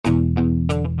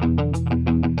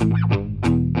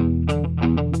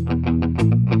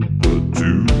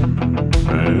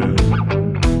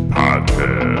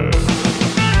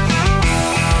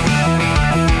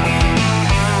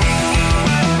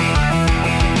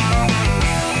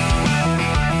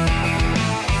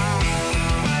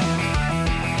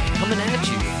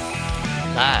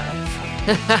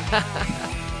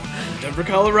Denver,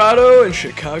 Colorado, and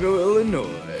Chicago, Illinois.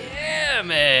 Yeah,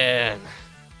 man.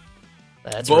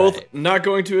 That's Both right. not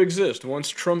going to exist once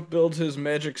Trump builds his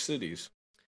magic cities.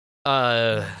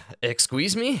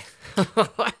 Excuse me?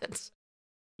 What?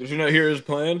 Did you not hear his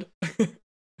plan?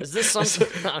 Is this something?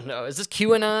 I don't know. Is this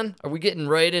QAnon? Are we getting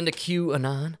right into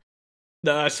QAnon?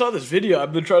 Nah, I saw this video.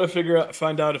 I've been trying to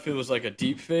find out if it was like a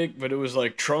deep fake, but it was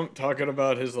like Trump talking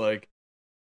about his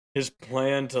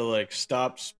plan to like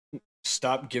stop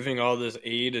giving all this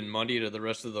aid and money to the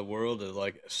rest of the world and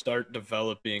like start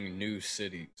developing new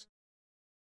cities.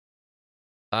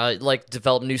 Like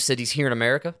develop new cities here in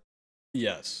America?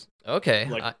 Yes. Okay.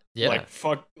 Like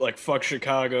fuck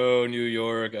Chicago, New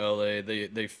York, LA.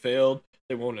 They failed.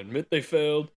 They won't admit they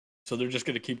failed, so they're just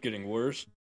gonna keep getting worse.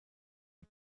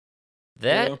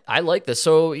 I like this.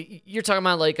 So you're talking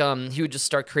about like he would just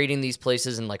start creating these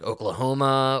places in like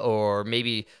Oklahoma or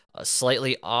maybe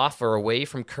slightly off or away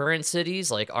from current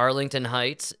cities, like Arlington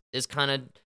Heights is kind of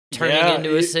turning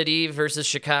into a city versus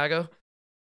Chicago.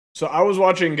 So I was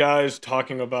watching guys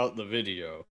talking about the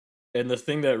video, and the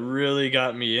thing that really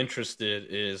got me interested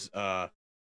is,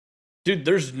 dude,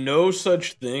 there's no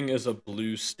such thing as a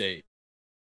blue state.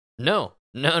 No.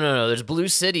 There's blue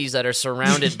cities that are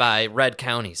surrounded by red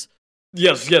counties.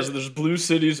 Yes, there's blue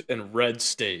cities and red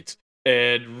states.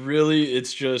 And really,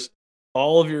 it's just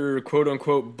all of your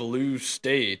quote-unquote blue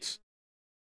states.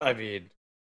 I mean,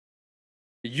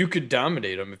 you could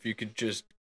dominate them if you could just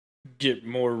get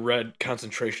more red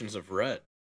concentrations of red.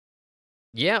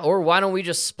 Yeah, or why don't we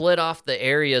just split off the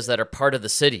areas that are part of the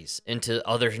cities into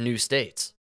other new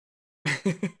states?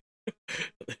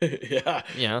 Yeah,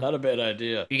 not a bad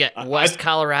idea. You got West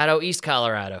Colorado, East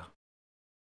Colorado.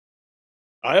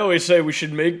 I always say we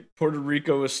should make Puerto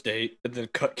Rico a state and then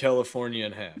cut California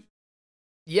in half.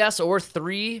 Yes, or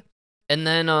 3. And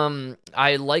then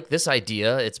I like this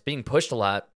idea. It's being pushed a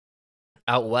lot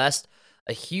out west.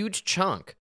 A huge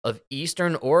chunk of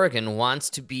Eastern Oregon wants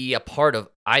to be a part of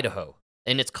Idaho.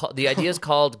 And it's called, the idea is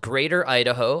called Greater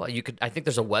Idaho. I think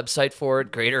there's a website for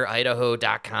it,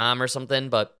 greateridaho.com or something,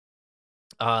 but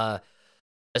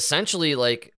essentially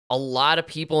like a lot of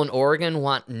people in Oregon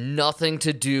want nothing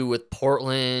to do with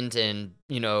Portland and,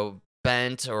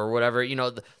 Bent or whatever,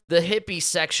 the hippie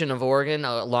section of Oregon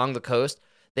along the coast.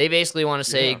 They basically want to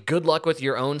say, good luck with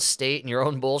your own state and your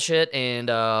own bullshit, and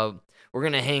we're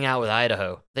going to hang out with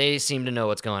Idaho. They seem to know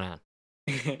what's going on.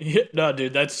 No,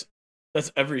 dude, that's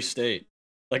every state.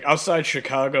 Like, outside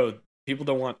Chicago, people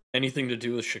don't want anything to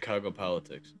do with Chicago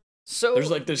politics. So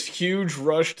there's, like, this huge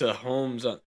rush to homes.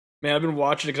 Man, I've been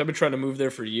watching it because I've been trying to move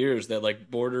there for years, that, like,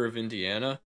 border of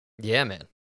Indiana. Yeah, man.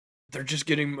 They're just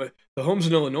getting... The homes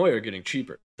in Illinois are getting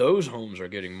cheaper. Those homes are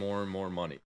getting more and more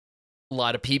money. A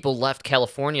lot of people left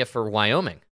California for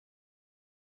Wyoming,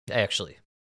 actually.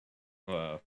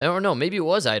 Wow. Or no, maybe it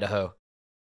was Idaho.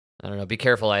 I don't know. Be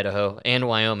careful, Idaho and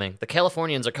Wyoming. The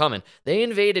Californians are coming. They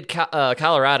invaded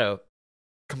Colorado,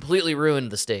 completely ruined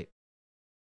the state.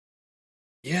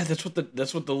 Yeah, that's what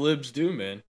the libs do,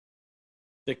 man.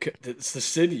 It's the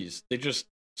cities. They just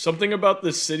something about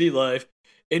the city life.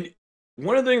 And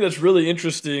one thing that's really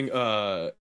interesting,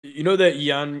 that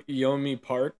Yeonmi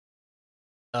Park,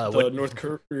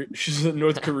 she's a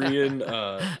North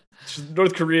Korean. She's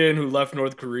North Korean who left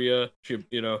North Korea.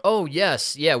 Oh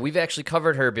yes, yeah, we've actually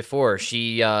covered her before.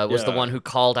 She was the one who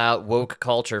called out woke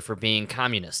culture for being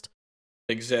communist.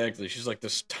 Exactly. She's like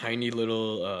this tiny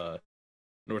little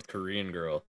North Korean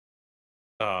girl.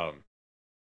 What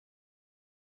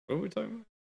were we talking about?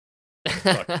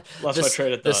 Fuck, lost my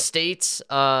train of thought. The states,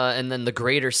 and then the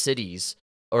greater cities.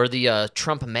 Or the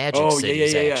Trump magic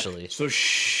cities, actually. So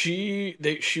she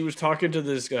was talking to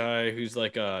this guy who's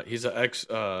like he's an ex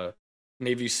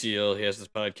Navy SEAL. He has this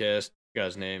podcast. I forgot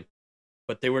his name,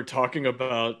 but they were talking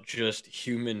about just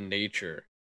human nature,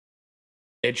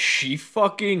 and she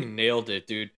fucking nailed it,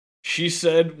 dude. She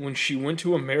said when she went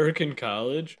to American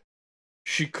college,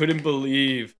 she couldn't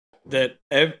believe that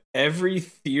every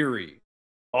theory,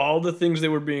 all the things they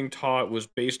were being taught, was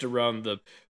based around the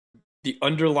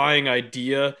underlying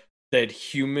idea that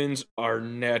humans are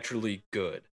naturally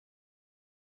good.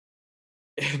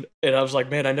 And I was like,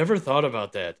 man, I never thought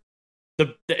about that.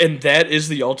 And that is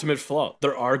the ultimate flaw.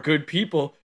 There are good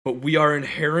people, but we are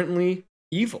inherently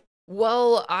evil.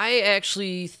 Well, I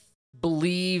actually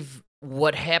believe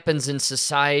what happens in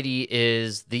society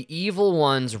is the evil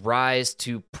ones rise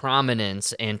to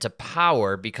prominence and to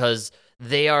power because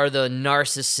they are the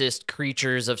narcissist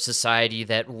creatures of society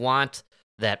that want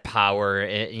that power,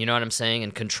 you know what I'm saying,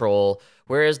 and control.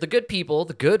 Whereas the good people,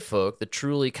 the good folk, the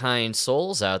truly kind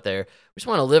souls out there, we just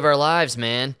want to live our lives,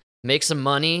 man. make some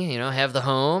money, have the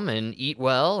home and eat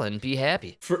well and be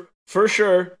happy. For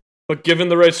sure. But given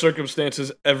the right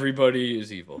circumstances, everybody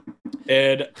is evil.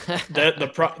 And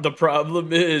the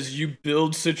problem is you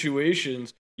build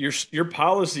situations, your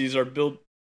policies are built,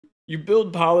 you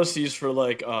build policies for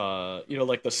like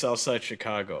the South Side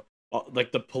Chicago,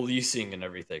 like the policing and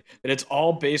everything. And it's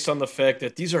all based on the fact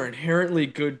that these are inherently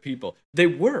good people. They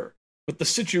were, but the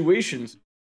situations,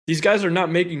 these guys are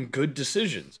not making good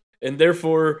decisions. And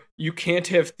therefore, you can't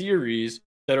have theories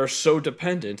that are so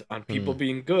dependent on people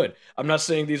being good. I'm not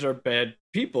saying these are bad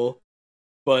people,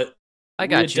 but I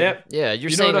got you. Yeah, you're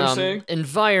saying, what I'm saying?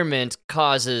 Environment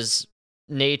causes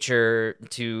nature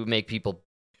to make people.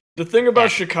 The thing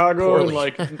about Chicago, poorly.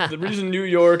 like the reason New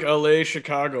York, LA,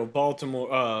 Chicago,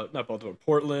 Baltimore, not Baltimore,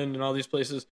 Portland, and all these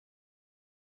places,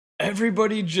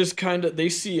 everybody just they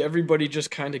see everybody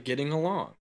just kind of getting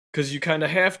along because you kind of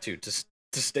have to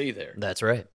stay there. That's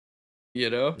right.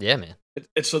 Yeah, man.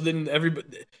 So then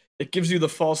it gives you the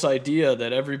false idea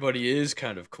that everybody is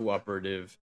kind of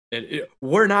cooperative. And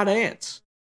we're not ants.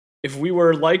 If we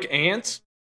were like ants,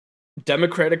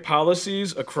 democratic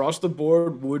policies across the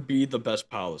board would be the best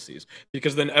policies,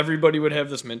 because then everybody would have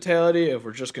this mentality of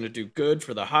we're just going to do good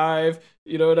for the hive.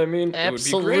 You know what I mean?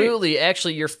 Absolutely. It would be great.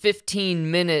 Actually, your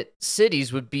 15-minute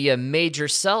cities would be a major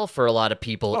sell for a lot of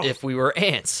people if we were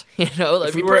ants.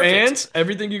 If we were ants,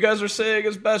 everything you guys are saying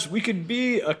is best. We could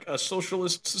be a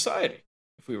socialist society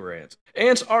if we were ants.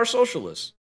 Ants are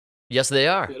socialists. Yes, they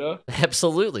are.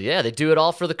 Absolutely. Yeah, they do it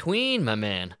all for the queen, my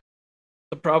man.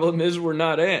 The problem is we're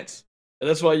not ants. And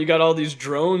that's why you got all these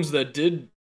drones that did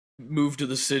move to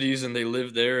the cities and they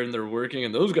live there and they're working,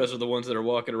 and those guys are the ones that are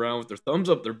walking around with their thumbs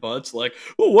up their butts like,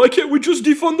 well, why can't we just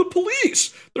defund the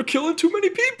police? They're killing too many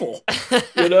people.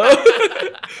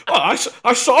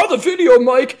 I saw the video,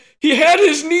 Mike. He had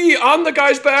his knee on the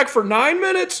guy's back for 9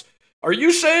 minutes. Are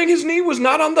you saying his knee was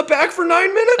not on the back for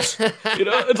 9 minutes?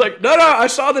 It's like, no, I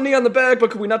saw the knee on the back, but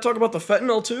can we not talk about the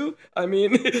fentanyl too? I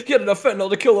mean, he had enough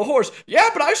fentanyl to kill a horse. Yeah,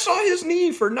 but I saw his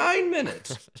knee for 9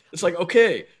 minutes. It's like,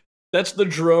 okay, that's the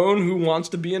drone who wants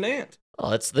to be an ant.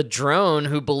 Oh, it's the drone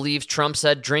who believes Trump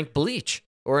said drink bleach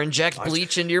or inject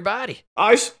bleach into your body.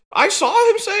 I saw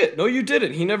him say it. No, you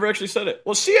didn't. He never actually said it.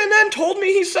 Well, CNN told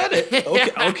me he said it.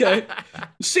 Okay.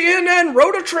 CNN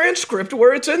wrote a transcript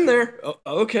where it's in there.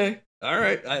 Okay. All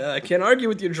right, I can't argue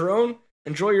with you, drone.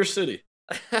 Enjoy your city.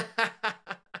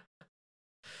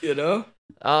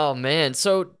 Oh, man.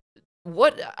 So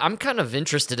I'm kind of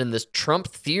interested in this Trump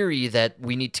theory that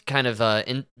we need to kind of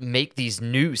make these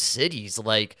new cities.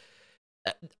 Like,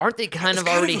 aren't they kind of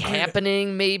already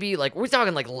happening, maybe? Like, we're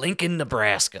talking like Lincoln,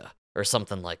 Nebraska or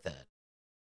something like that.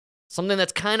 Something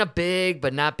that's kind of big,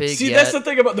 but not big yet. That's the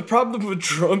thing about the problem with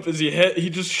Trump is he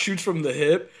just shoots from the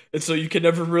hip, and so you can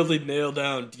never really nail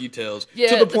down details.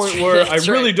 To the point where I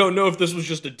really don't know if this was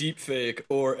just a deep fake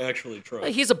or actually Trump.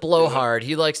 He's a blowhard.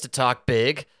 He likes to talk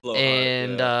big,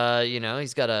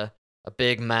 he's got a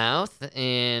big mouth,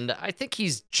 and I think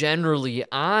he's generally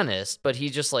honest, but he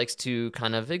just likes to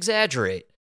kind of exaggerate.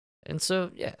 And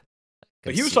so, yeah.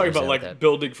 But he was talking about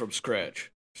building from scratch.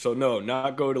 So no,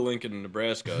 not go to Lincoln,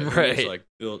 Nebraska. Right. It's like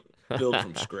build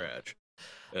from scratch.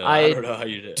 I don't know how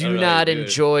you did. Do not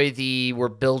enjoy we're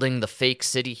building the fake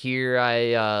city here.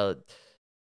 I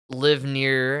live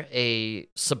near a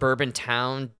suburban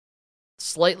town,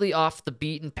 slightly off the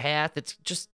beaten path. It's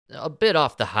just a bit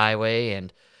off the highway,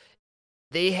 and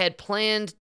they had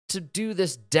planned to do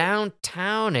this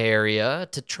downtown area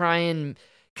to try and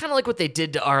kind of like what they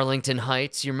did to Arlington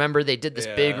Heights. You remember they did this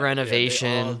big renovation.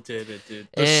 Yeah, they all did it, dude.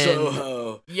 The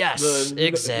Soho. Yes,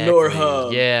 exactly.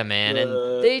 Norhub. Yeah, man.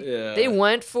 And they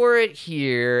went for it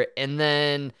here, and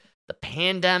then the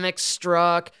pandemic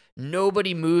struck.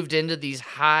 Nobody moved into these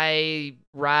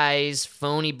high-rise,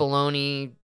 phony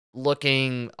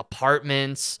baloney-looking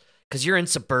apartments because you're in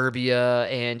suburbia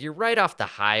and you're right off the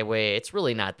highway. It's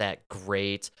really not that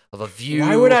great of a view.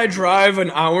 Why would I drive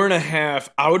an hour and a half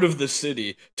out of the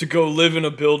city to go live in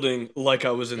a building like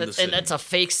I was in the city? And that's a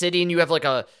fake city, and you have like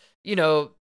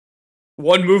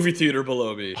one movie theater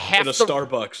below me and a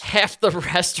Starbucks. Half the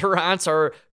restaurants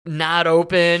are not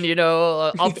open,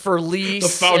 up for lease.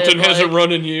 The fountain hasn't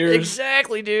run in years.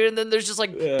 Exactly, dude. And then there's just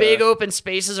big open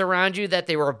spaces around you that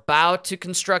they were about to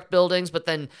construct buildings, but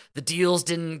then the deals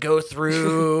didn't go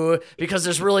through because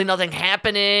there's really nothing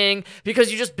happening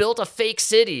because you just built a fake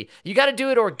city. You got to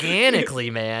do it organically,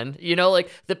 man.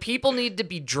 The people need to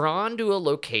be drawn to a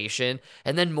location,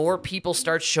 and then more people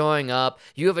start showing up.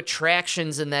 You have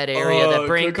attractions in that area that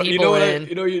bring people in.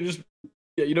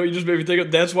 You just made me think of,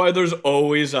 that's why there's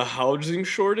always a housing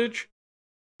shortage,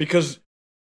 because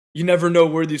you never know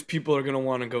where these people are going to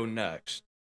want to go next.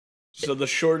 So the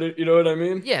short, you know what I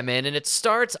mean? Yeah, man, and it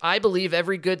starts, I believe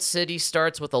every good city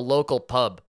starts with a local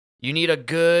pub. You need a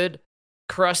good,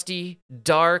 crusty,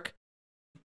 dark,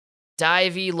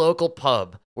 divey local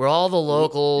pub where all the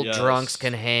local drunks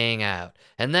can hang out.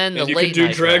 And then the you late can do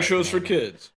night drag crowd shows can for hang out.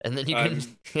 kids. And then you can,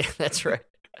 yeah, that's right.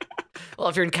 Well,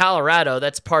 if you're in Colorado,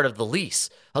 that's part of the lease.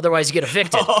 Otherwise, you get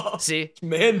evicted. See? It's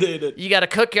mandated. You got to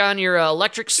cook on your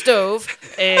electric stove,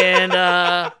 and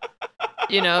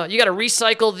you got to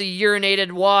recycle the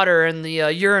urinated water in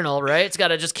the urinal, right? It's got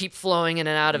to just keep flowing in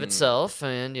and out of itself,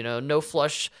 and no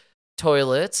flush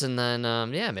toilets, and then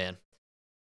yeah, man,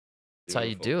 that's how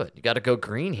you do it. You got to go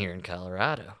green here in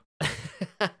Colorado.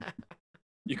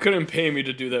 You couldn't pay me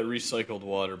to do that recycled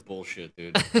water bullshit,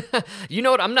 dude. You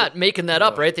know what? I'm not making that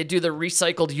up, right? They do the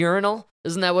recycled urinal.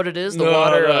 Isn't that what it is? The no,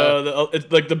 water.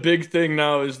 It's like the big thing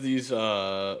now is these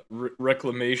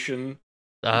reclamation.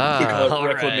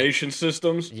 Reclamation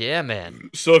systems. Yeah,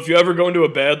 man. So if you ever go into a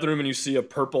bathroom and you see a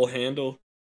purple handle,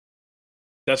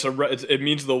 it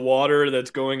means the water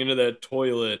that's going into that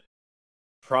toilet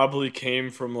probably came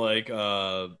from like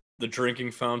the drinking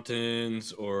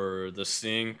fountains or the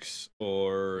sinks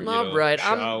or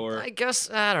shower. I guess,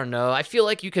 I don't know. I feel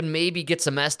like you can maybe get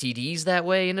some STDs that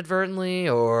way inadvertently,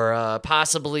 or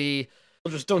possibly.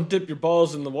 Well, just don't dip your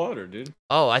balls in the water, dude.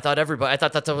 Oh, I thought that's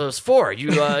what it was for.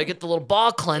 You get the little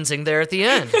ball cleansing there at the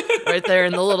end, right there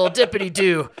in the little dippity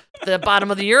doo, the bottom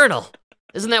of the urinal.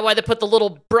 Isn't that why they put the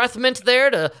little breath mint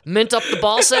there to mint up the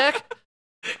ball sack?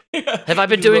 Yeah. Have I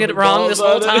been doing it wrong this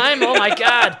whole time? Oh my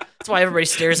god. That's why everybody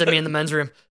stares at me in the men's room.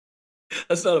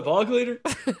 That's not a ball cleaner?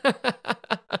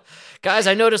 Guys,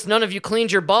 I noticed none of you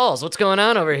cleaned your balls. What's going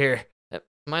on over here?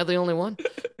 Am I the only one?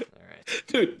 All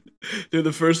right. Dude,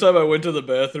 the first time I went to the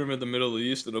bathroom in the Middle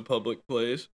East in a public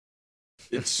place,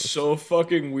 it's so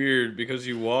fucking weird because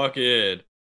you walk in,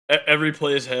 every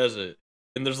place has it,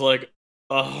 and there's like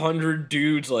 100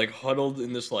 dudes like huddled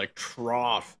in this like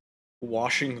trough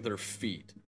washing their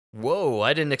feet. Whoa,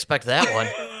 I didn't expect that one.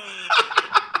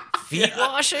 Feet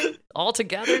washing all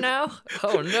together now?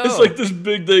 Oh no. It's like this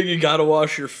big thing, you gotta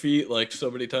wash your feet like so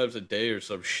many times a day or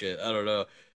some shit. I don't know.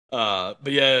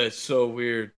 But yeah, it's so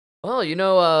weird.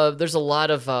 Well, there's a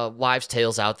lot of wives'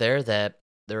 tales out there that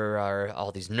there are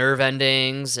all these nerve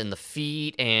endings in the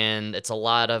feet, and it's a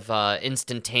lot of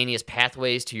instantaneous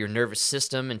pathways to your nervous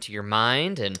system and to your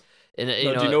mind. And do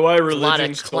you know why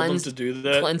religion told them to do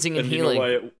that? Cleansing and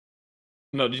healing.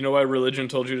 Do you know why religion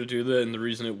told you to do that? And the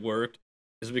reason it worked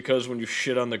is because when you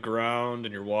shit on the ground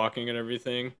and you're walking and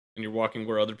everything, and you're walking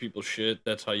where other people shit,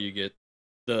 that's how you get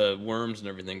the worms and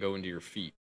everything go into your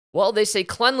feet. Well, they say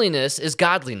cleanliness is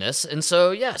godliness, and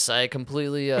so, yes, I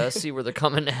completely see where they're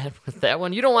coming at with that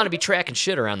one. You don't want to be tracking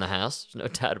shit around the house. There's no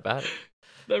doubt about it.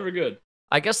 Never good.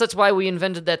 I guess that's why we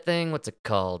invented that thing. What's it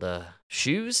called?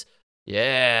 Shoes?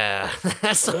 Yeah.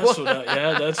 That's you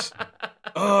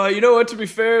know what, to be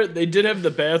fair, they did have the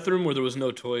bathroom where there was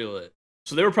no toilet.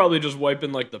 So they were probably just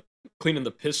wiping, cleaning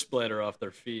the piss splatter off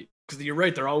their feet. Because you're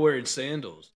right, they're all wearing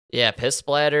sandals. Yeah, piss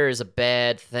splatter is a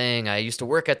bad thing. I used to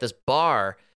work at this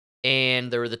bar, and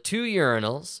there were the two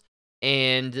urinals,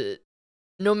 and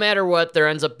no matter what, there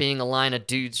ends up being a line of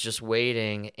dudes just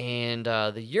waiting, and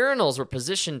the urinals were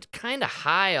positioned kind of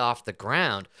high off the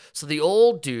ground. So the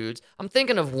old dudes, I'm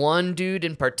thinking of one dude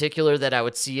in particular that I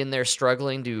would see in there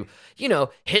struggling to,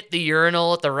 hit the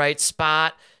urinal at the right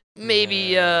spot, maybe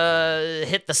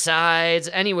hit the sides.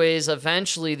 Anyways,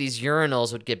 eventually these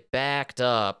urinals would get backed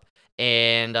up,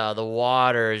 and the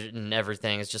water and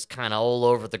everything is just kind of all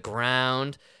over the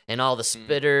ground, and all the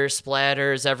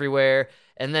splatters everywhere.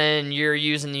 And then you're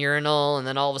using the urinal, and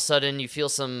then all of a sudden you feel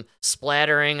some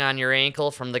splattering on your ankle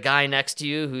from the guy next to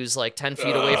you who's like 10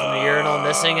 feet away from the urinal,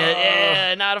 missing it.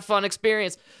 Yeah, not a fun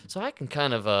experience. So I can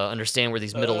kind of understand where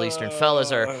these Middle Eastern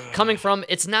fellas are coming from.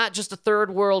 It's not just a third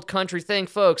world country thing,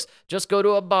 folks. Just go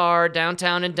to a bar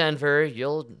downtown in Denver.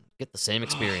 You'll get the same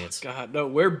experience. God, no,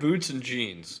 wear boots and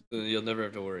jeans. You'll never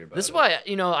have to worry about it. This is why,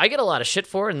 I get a lot of shit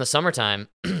for it in the summertime,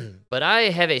 but I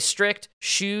have a strict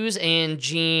shoes and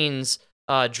jeans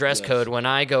dress code when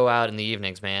I go out in the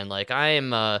evenings, man. Like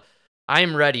I'm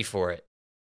ready for it.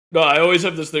 No, I always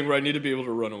have this thing where I need to be able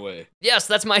to run away. Yes,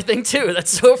 that's my thing too.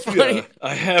 That's so funny. Yeah,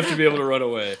 I have to be able to run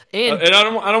away. And I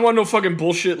don't want no fucking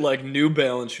bullshit like New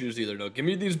Balance shoes either. No, give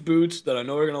me these boots that I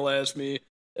know are gonna last me,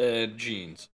 and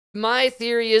jeans. My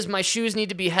theory is my shoes need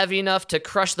to be heavy enough to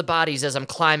crush the bodies as I'm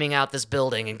climbing out this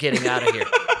building and getting out of here.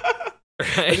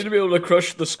 Right? I need to be able to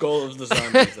crush the skull of the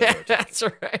zombies. That's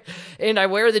right. And I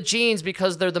wear the jeans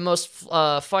because they're the most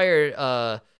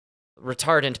fire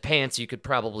retardant pants you could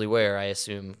probably wear, I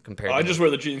assume, compared to... I just wear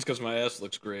the jeans because my ass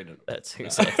looks great in them. That's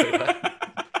exactly right.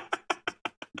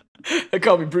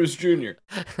 call me Bruce Jr.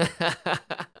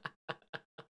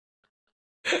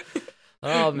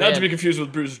 Oh man. Not to be confused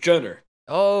with Bruce Jenner.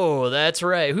 Oh, that's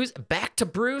right. Who's back to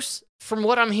Bruce? From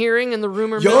what I'm hearing in the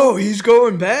rumor mill? Yo, he's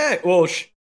going back. Well,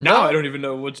 now No. I don't even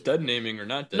know what's dead naming or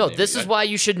not dead No, naming. this is why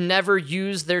you should never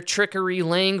use their trickery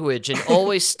language and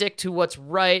always stick to what's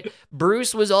right.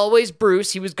 Bruce was always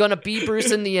Bruce. He was going to be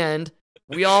Bruce in the end.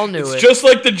 We all knew It's it. just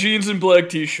like the jeans and black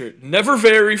t-shirt. Never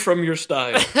vary from your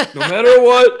style. No matter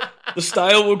what, the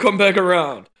style will come back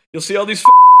around. You'll see all these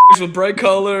with bright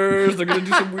colors. They're going to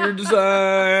do some weird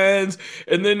designs.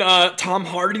 And then Tom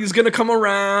Hardy's going to come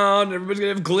around. Everybody's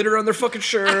going to have glitter on their fucking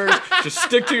shirts. Just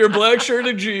stick to your black shirt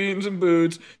and jeans and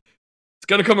boots. It's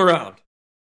going to come around.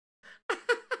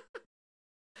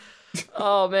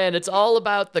 Oh, man, it's all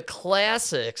about the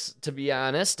classics, to be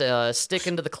honest.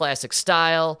 Sticking to the classic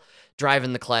style,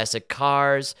 driving the classic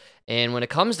cars. And when it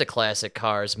comes to classic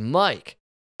cars, Mike,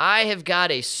 I have got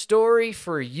a story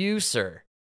for you, sir.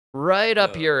 Right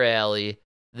up your alley.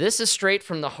 This is straight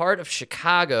from the heart of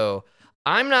Chicago.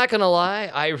 I'm not going to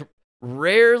lie, I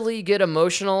rarely get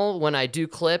emotional when I do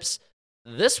clips.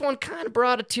 This one kind of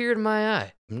brought a tear to my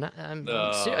eye.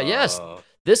 Yes,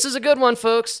 this is a good one,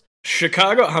 folks.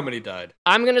 Chicago, how many died?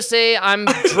 I'm going to say I'm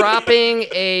dropping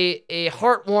a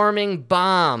heartwarming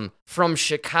bomb from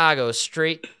Chicago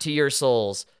straight to your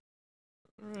souls.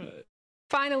 All right.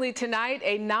 Finally tonight,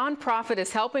 a nonprofit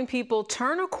is helping people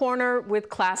turn a corner with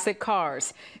classic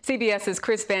cars. CBS's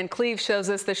Chris Van Cleve shows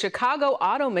us the Chicago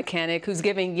auto mechanic who's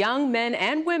giving young men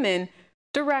and women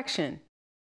direction.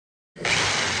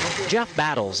 Jeff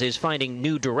Battles is finding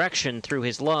new direction through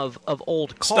his love of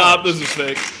old cars. Stop, this is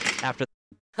fake. After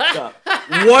Stop.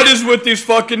 What is with these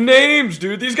fucking names,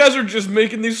 dude? These guys are just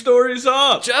making these stories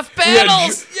up. Jeff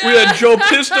Battles! We had Joe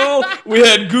Pistol. We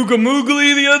had Googa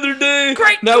Moogly the other day.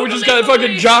 Great now we just got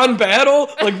fucking John Battle.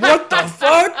 Like, what the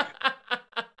fuck?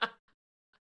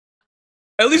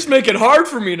 At least make it hard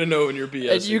for me to know when you're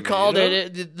BSing. And you called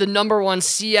it the number one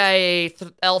CIA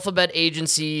alphabet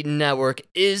agency network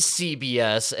is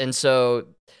CBS, and so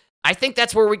I think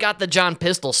that's where we got the John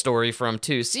Pistol story from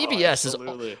too. CBS is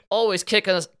always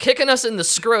kicking us in the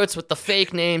scrotes with the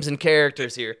fake names and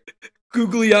characters here.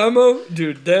 Guglielmo,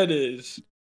 dude, that is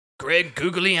Greg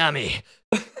Guglielmi.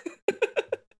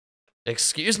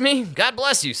 Excuse me? God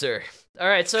bless you, sir. All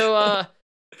right, so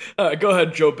go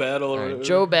ahead, Joe Battle. Right,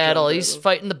 Joe Battle, he's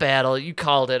fighting the battle. You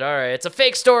called it. All right, it's a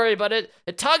fake story, but it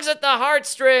tugs at the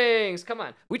heartstrings. Come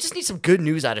on. We just need some good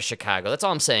news out of Chicago. That's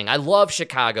all I'm saying. I love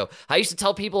Chicago. I used to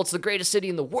tell people it's the greatest city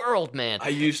in the world, man.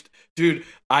 I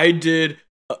did.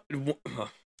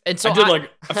 And so I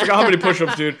forgot how many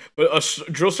push-ups, dude. But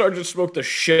a drill sergeant smoked the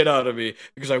shit out of me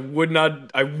because I would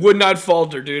not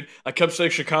falter, dude. I kept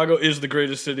saying Chicago is the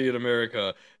greatest city in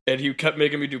America, and he kept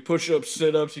making me do push-ups,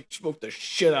 sit-ups. He smoked the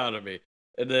shit out of me,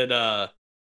 and then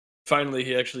finally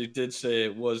he actually did say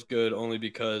it was good only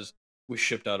because we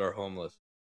shipped out our homeless.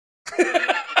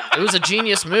 It was a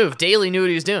genius move. Daley knew what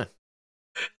he was doing.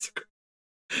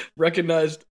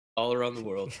 Recognized all around the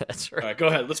world. That's right. All right, go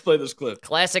ahead. Let's play this clip.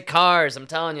 Classic cars, I'm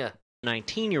telling you.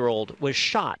 19-year-old was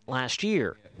shot last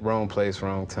year. Wrong place,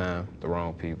 wrong time, the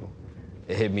wrong people.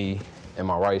 It hit me in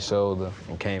my right shoulder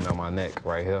and came at my neck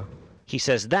right here. He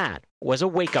says that was a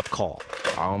wake-up call.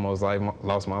 I almost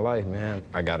lost my life, man.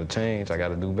 I gotta change, I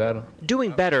gotta do better.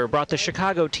 Doing better brought the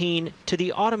Chicago teen to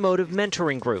the Automotive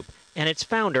Mentoring Group and its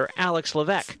founder, Alex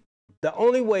Levesque. The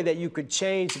only way that you could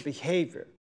change the behavior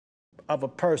of a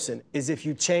person is if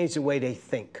you change the way they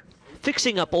think.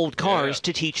 Fixing up old cars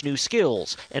to teach new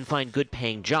skills and find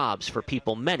good-paying jobs for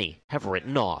people many have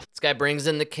written off. This guy brings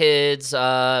in the kids who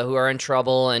are in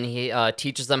trouble, and he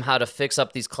teaches them how to fix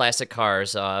up these classic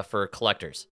cars for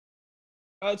collectors.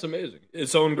 Oh, that's amazing.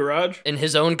 Its own garage? In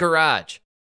his own garage.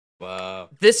 Wow.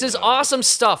 This is awesome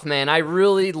stuff, man. I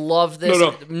really love this.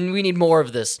 No. We need more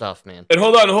of this stuff, man. And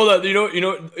hold on. You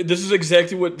know, this is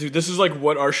exactly what, dude, this is like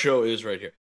what our show is right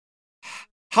here.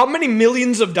 How many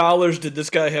millions of dollars did this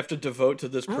guy have to devote to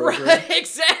this program? Right,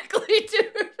 exactly,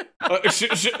 dude. Are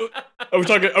we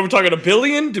talking a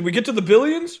billion? Did we get to the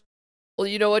billions? Well,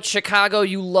 you know what, Chicago,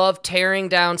 you love tearing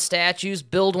down statues.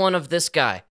 Build one of this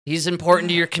guy. He's important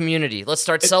to your community. Let's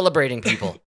start celebrating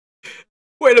people.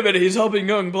 Wait a minute, he's helping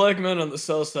young black men on the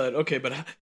south side. Okay, but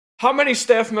how many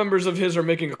staff members of his are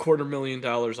making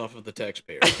 $250,000 off of the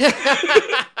taxpayer?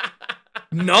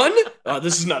 None?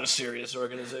 This is not a serious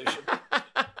organization.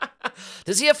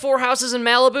 Does he have 4 houses in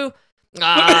Malibu?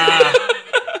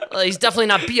 Well, he's definitely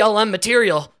not BLM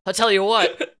material. I'll tell you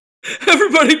what.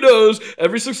 Everybody knows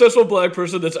every successful black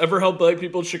person that's ever helped black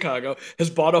people in Chicago has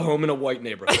bought a home in a white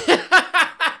neighborhood.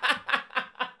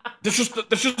 That's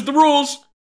just the rules.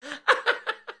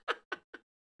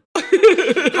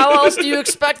 How else do you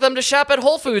expect them to shop at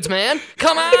Whole Foods, man?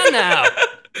 Come on now.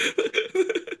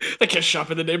 They can't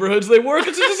shop in the neighborhoods they work.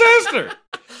 It's a disaster.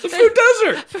 The food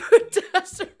desert. Food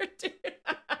desert, dude.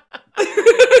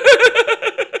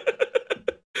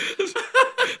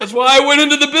 That's why I went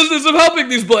into the business of helping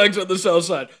these blacks on the South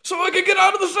Side, so I could get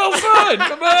out of the South Side.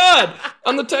 Come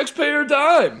on the taxpayer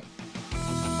dime.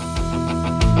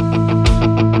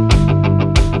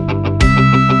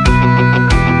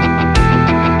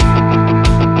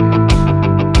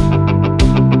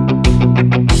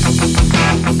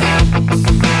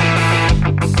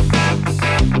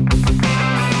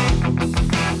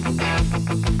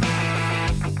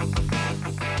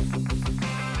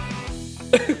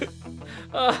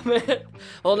 Oh, man.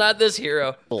 Well, not this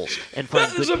hero. And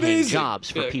find That is good paying amazing.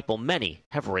 jobs for Yeah. people many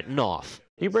have written off.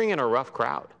 You bring in a rough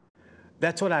crowd.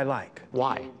 That's what I like,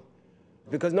 Why?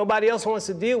 because nobody else wants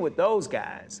to deal with those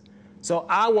guys. So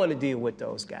I want to deal with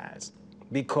those guys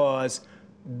because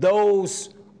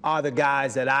those are the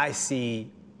guys that I see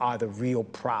are the real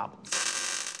problem.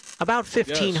 About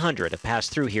 1,500 have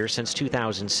passed through here since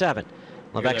 2007.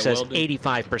 Levesque that says welding?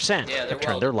 85% Yeah, they're have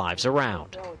turned their lives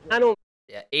around. I don't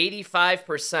Yeah,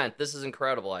 85%. This is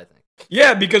incredible, I think.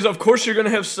 Yeah, because of course you're gonna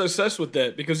have success with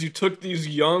that because you took these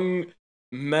young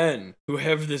men who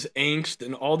have this angst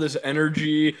and all this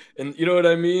energy, and you know what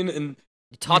I mean, and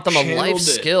You taught them channeled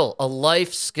a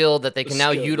life skill that they can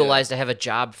now skill, utilize to have a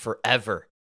job forever.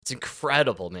 It's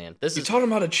incredible, man. This You is taught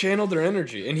them how to channel their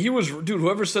energy. And he was, dude,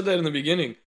 whoever said that in the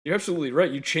beginning, you're absolutely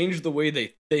right. You changed the way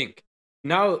they think.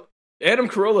 Now, Adam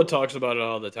Carolla talks about it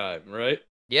all the time, right?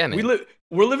 yeah, man.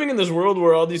 We're living in this world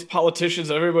where all these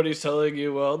politicians, everybody's telling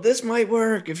you, well, this might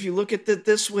work if you look at it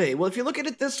this way. Well, if you look at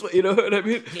it this way, you know what I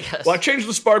mean? Yes. Well, I changed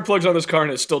the spark plugs on this car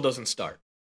and it still doesn't start.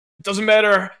 It doesn't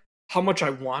matter how much I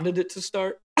wanted it to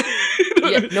start.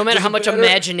 Yeah, no matter how Doesn't much matter.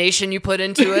 imagination you put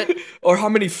into it. Or how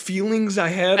many feelings I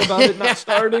had about it not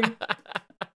starting.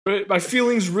 Right? My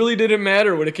feelings really didn't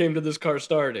matter when it came to this car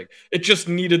starting. It just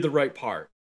needed the right part.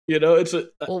 You know, it's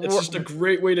Well, just a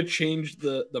great way to change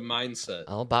the mindset.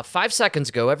 Oh, about 5 seconds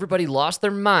ago, everybody lost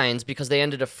their minds because they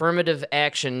ended affirmative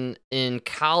action in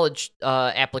college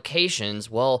applications.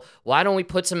 Well, why don't we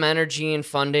put some energy and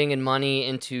funding and money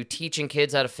into teaching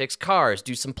kids how to fix cars,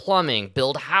 do some plumbing,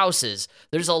 build houses?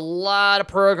 There's a lot of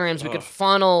programs we could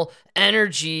funnel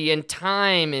energy and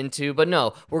time into, but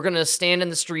no, we're going to stand in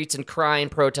the streets and cry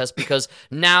and protest because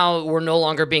now we're no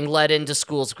longer being let into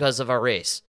schools because of our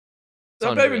race.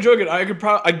 I'm not even joking.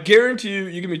 I guarantee you,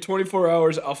 you give me 24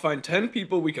 hours, I'll find 10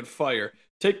 people we could fire,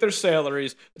 take their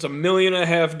salaries. It's $1.5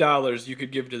 million you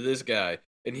could give to this guy,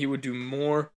 and he would do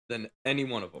more than any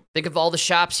one of them. Think of all the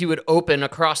shops he would open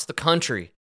across the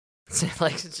country. It's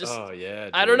just, Oh yeah.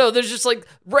 I don't know. There's just like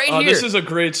right here. This is a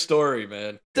great story,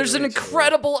 man. There's an Great story.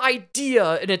 incredible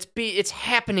idea, and it's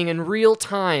happening in real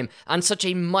time on such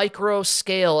a micro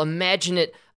scale. Imagine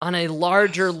it on a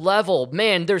larger level.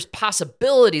 Man, there's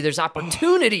possibility, there's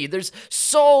opportunity, there's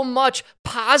so much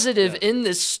positive in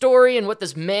this story and what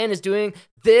this man is doing.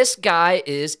 This guy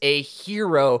is a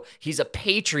hero. He's a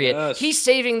patriot. Yes. He's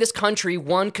saving this country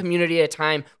one community at a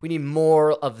time. We need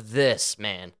more of this,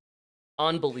 man.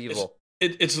 Unbelievable.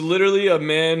 It's literally a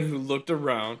man who looked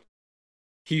around.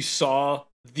 He saw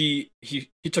he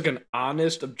took an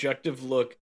honest, objective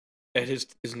look at his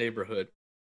neighborhood,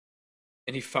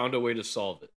 and he found a way to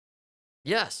solve it.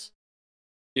 Yes.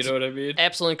 You know what I mean?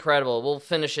 Absolutely incredible. We'll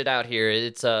finish it out here.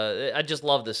 It's I just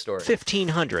love this story.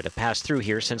 1,500 have passed through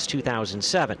here since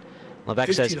 2007.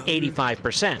 Levesque says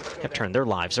 85% have turned their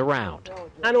lives around.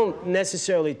 I don't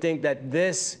necessarily think that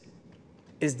this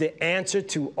is the answer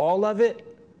to all of it.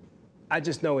 I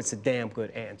just know it's a damn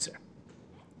good answer.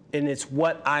 And it's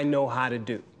what I know how to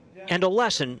do. And a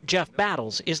lesson Jeff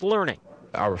Battles is learning.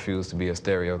 I refuse to be a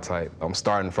stereotype. I'm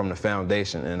starting from the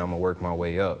foundation and I'm gonna work my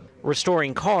way up.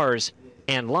 Restoring cars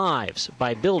and lives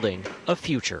by building a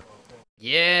future.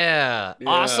 Yeah.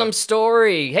 Awesome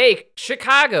story. Hey,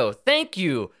 Chicago, thank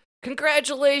you.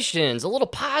 Congratulations. A little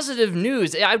positive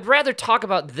news. I'd rather talk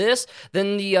about this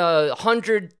than the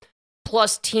 100+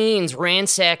 teens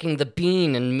ransacking the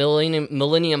Bean in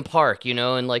Millennium Park, you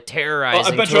know, and like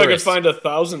terrorizing I bet you I could tourists. find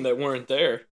 1,000 that weren't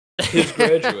there. His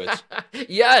graduates,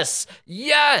 Yes,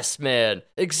 man.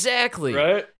 Exactly.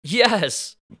 right?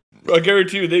 Yes. I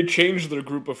guarantee you, they changed their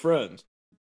group of friends.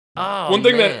 Oh, One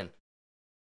thing that- man.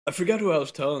 I forgot who I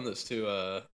was telling this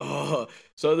to.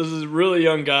 So this is a really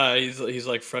young guy. He's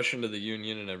like fresh into the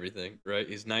union and everything, right?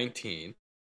 He's 19,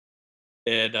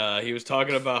 and he was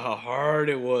talking about how hard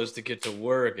it was to get to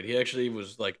work, and he actually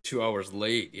was like 2 hours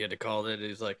late. He had to call in.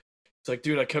 It's like,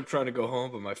 dude, I kept trying to go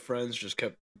home, but my friends just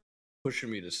kept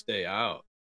pushing me to stay out.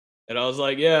 And I was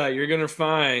like, yeah, you're going to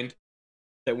find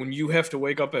that when you have to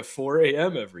wake up at 4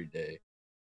 a.m. every day,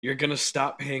 you're going to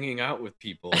stop hanging out with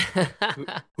people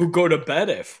who go to bed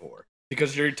at 4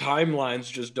 because your timelines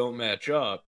just don't match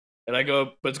up. And I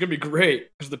go, but it's going to be great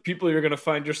because the people you're going to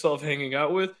find yourself hanging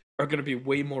out with are going to be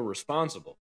way more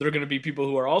responsible. They're going to be people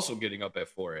who are also getting up at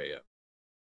 4 a.m.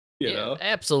 You know?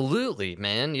 Absolutely,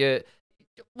 man.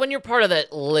 When you're part of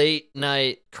that late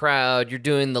night crowd, you're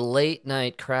doing the late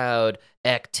night crowd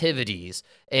activities.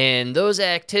 And those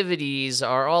activities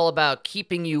are all about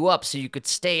keeping you up so you could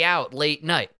stay out late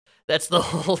night. That's the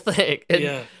whole thing.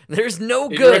 And there's no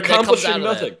good that comes out of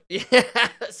nothing.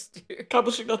 That. Yes, dude.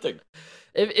 Accomplishing nothing.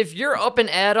 If you're up and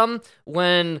at 'em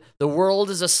when the world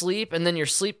is asleep and then you're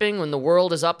sleeping when the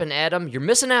world is up and at 'em, you're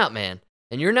missing out, man.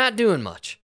 And you're not doing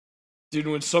much. Dude,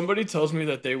 when somebody tells me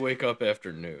that they wake up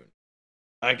after noon,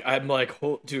 I'm like,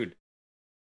 dude,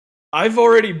 I've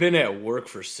already been at work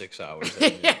for 6 hours.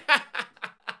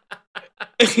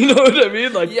 You know what I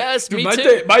mean? Like, yes, dude, me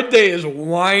too. My day is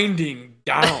winding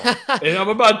down, and I'm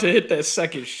about to hit that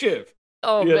second shift.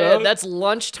 Oh, man, know? That's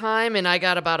lunchtime, and I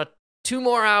got about 2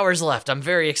 more hours left. I'm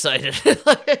very excited.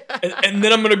 and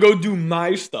then I'm going to go do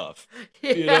my stuff,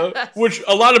 you know, which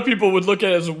a lot of people would look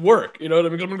at as work, you know what I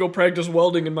mean? 'Cause I'm going to go practice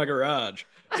welding in my garage,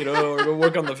 you know, or go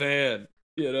work on the van,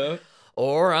 you know?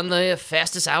 Or on the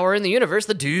fastest hour in the universe,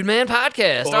 the Dude Man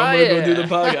Podcast. Or I'm going to go do the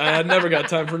podcast. I never got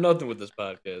time for nothing with this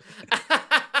podcast.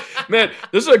 Man,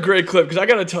 this is a great clip, because I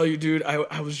got to tell you, dude,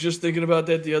 I was just thinking about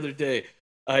that the other day.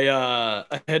 I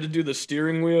had to do the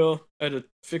steering wheel. I had to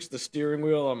fix the steering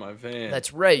wheel on my van.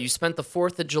 That's right. You spent the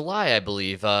 4th of July, I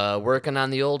believe, working on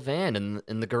the old van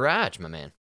in the garage, my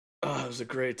man. Oh, it was a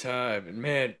great time. And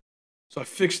man, so I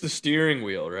fixed the steering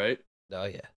wheel, right? Oh,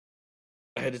 yeah.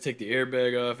 I had to take the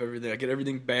airbag off, everything. I get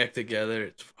everything back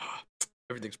together.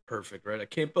 Everything's perfect, right? I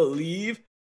can't believe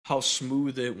how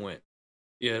smooth it went,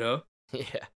 you know?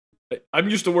 Yeah. I'm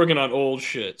used to working on old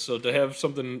shit, so to have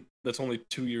something that's only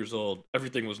 2 years old,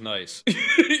 everything was nice.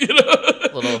 You know?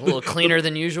 A little cleaner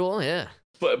than usual, yeah.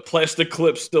 But plastic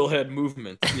clips still had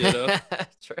movement, you know?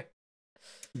 That's right.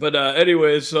 But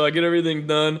anyways, so I get everything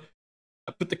done.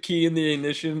 I put the key in the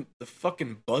ignition. The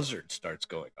fucking buzzard starts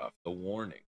going off, the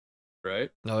warning,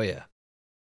 right? Oh, yeah.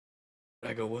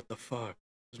 I go, what the fuck?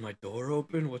 Is my door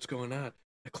open? What's going on?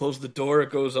 I close the door,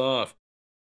 it goes off.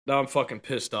 Now I'm fucking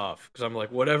pissed off because I'm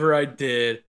like, whatever I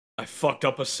did, I fucked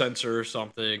up a sensor or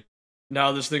something.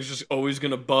 Now this thing's just always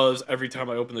going to buzz every time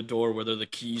I open the door, whether the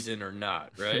key's in or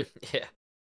not, right? Yeah.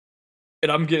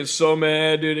 And I'm getting so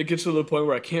mad, dude. It gets to the point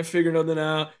where I can't figure nothing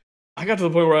out. I got to the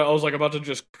point where I was like about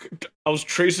to I was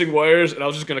tracing wires and I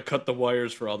was just going to cut the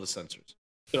wires for all the sensors.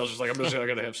 And I was just like, I'm just not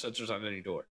going to have sensors on any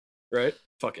door, right?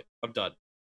 Fuck it. I'm done.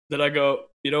 Then I go,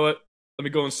 you know what? Let me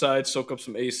go inside, soak up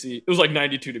some AC. It was like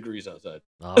 92 degrees outside.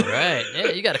 All right. Yeah,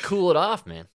 you got to cool it off,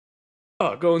 man.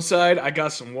 Oh, go inside. I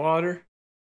got some water,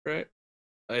 right?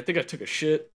 I think I took a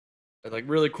shit. I like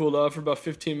really cooled off for about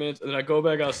 15 minutes. And then I go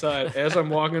back outside. As I'm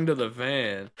walking to the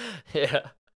van, Yeah.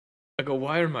 I go,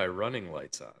 why are my running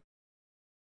lights on?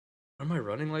 Are my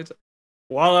running lights on?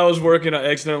 While I was working, I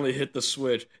accidentally hit the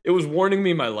switch. It was warning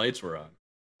me my lights were on.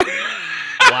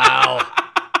 Wow.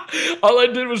 All I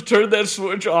did was turn that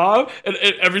switch off, and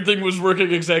everything was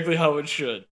working exactly how it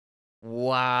should.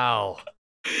 Wow.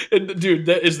 And dude,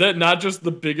 is that not just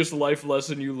the biggest life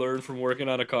lesson you learn from working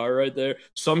on a car right there?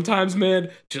 Sometimes,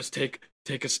 man, just take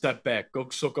a step back, go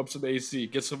soak up some AC,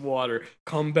 get some water,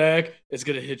 come back, it's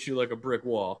gonna hit you like a brick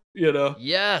wall, you know?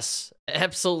 Yes,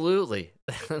 absolutely.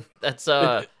 That's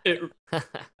And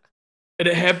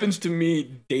it happens to me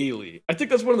daily. I think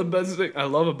that's one of the best things I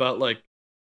love about like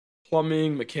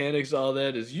plumbing, mechanics, all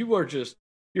that is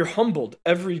you're humbled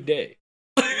every day.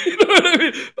 You know what I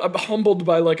mean? I'm humbled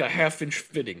by like a half-inch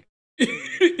fitting.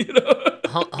 You know?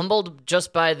 Humbled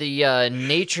just by the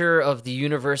nature of the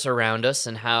universe around us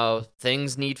and how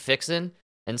things need fixing.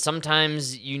 And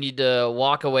sometimes you need to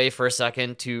walk away for a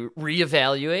second to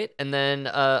reevaluate and then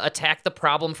attack the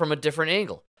problem from a different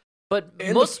angle. But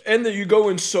and that you go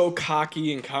in so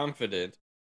cocky and confident,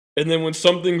 and then when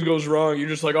something goes wrong, you're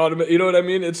just like you know what I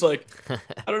mean? It's like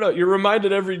I don't know. You're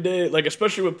reminded every day, like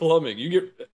especially with plumbing,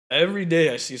 every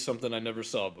day I see something I never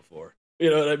saw before.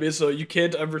 You know what I mean? So you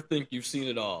can't ever think you've seen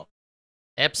it all.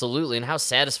 Absolutely, and how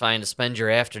satisfying to spend your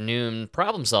afternoon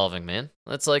problem solving, man.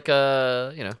 That's like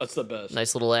that's the best.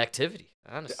 Nice little activity.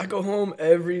 Honestly, I go home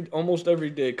almost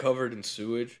every day covered in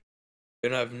sewage,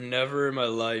 and I've never in my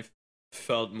life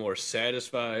felt more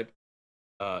satisfied,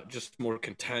 just more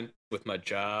content with my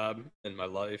job and my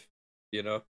life. You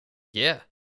know? Yeah,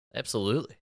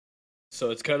 absolutely.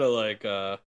 So it's kind of like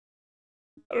I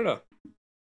don't know. It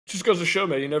just goes to show,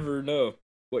 man. You never know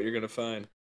what you're gonna find.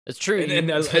 It's true. And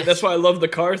that's why I love the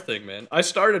car thing, man. I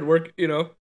started work,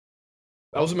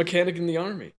 I was a mechanic in the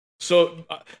Army. So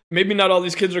maybe not all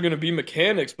these kids are going to be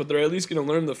mechanics, but they're at least going to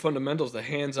learn the fundamentals, the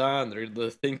hands-on,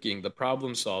 the thinking, the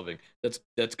problem solving.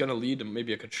 That's going to lead to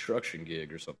maybe a construction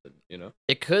gig or something,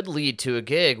 It could lead to a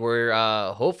gig where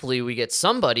hopefully we get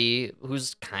somebody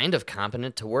who's kind of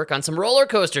competent to work on some roller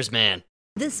coasters, man.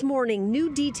 This morning, new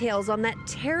details on that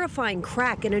terrifying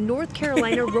crack in a North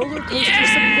Carolina roller coaster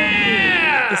support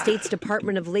room. The state's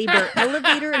Department of Labor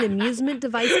Elevator and Amusement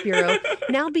Device Bureau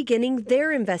now beginning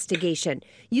their investigation,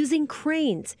 using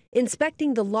cranes,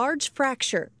 inspecting the large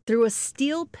fracture through a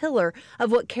steel pillar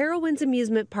of what Carowinds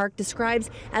Amusement Park describes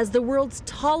as the world's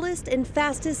tallest and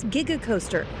fastest giga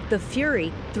coaster, the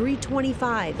Fury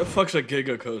 325. The fuck's a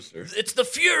giga coaster? It's the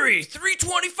Fury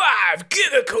 325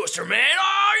 giga coaster, man.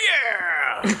 Oh, yeah.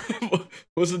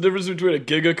 What's the difference between a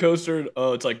giga coaster and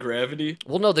it's like gravity?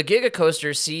 Well, no, the giga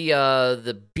coaster, see,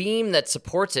 the beam that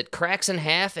supports it cracks in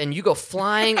half and you go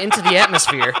flying into the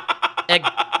atmosphere at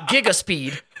giga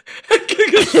speed.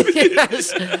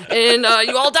 Yes. And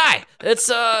you all die. That's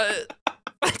what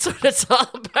it's all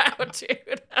about,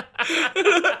 dude.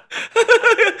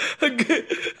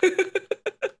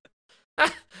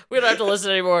 We don't have to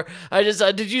listen anymore. I just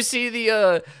did you see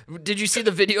the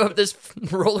video of this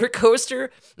roller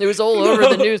coaster? It was all over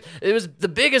the news. It was the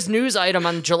biggest news item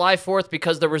on July 4th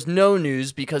because there was no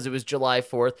news because it was July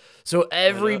 4th. So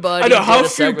everybody I know how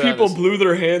few people blew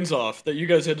their hands off that you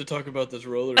guys had to talk about this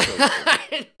roller coaster.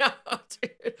 I know,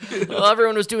 dude. Well,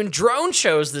 everyone was doing drone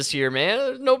shows this year,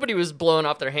 man. Nobody was blowing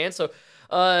off their hands. So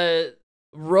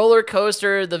roller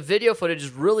coaster, the video footage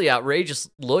is really outrageous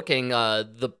looking.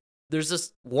 There's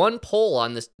this one pole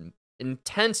on this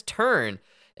intense turn,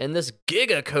 and this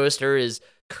giga coaster is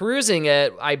cruising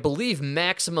at, I believe,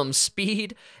 maximum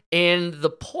speed, and the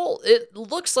pole, it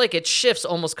looks like it shifts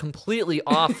almost completely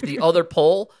off the other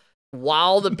pole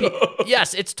while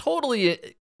yes, it's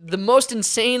totally the most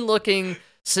insane looking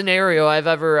scenario I've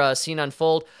ever seen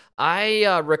unfold. I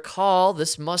recall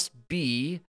this must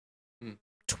be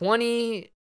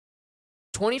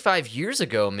 25 years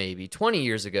ago, maybe 20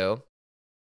 years ago.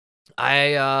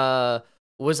 I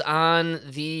was on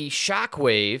the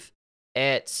Shockwave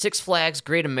at Six Flags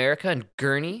Great America in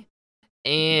Gurnee,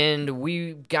 and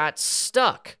we got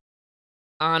stuck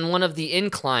on one of the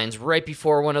inclines right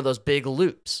before one of those big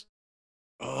loops.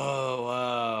 Oh,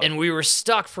 wow. And we were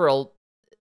stuck for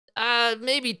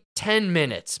maybe 10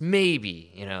 minutes,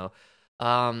 maybe, and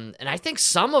I think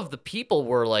some of the people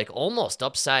were like almost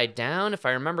upside down, if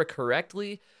I remember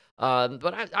correctly.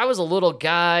 But I was a little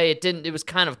guy. It was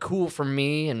kind of cool for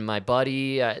me and my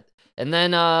buddy. And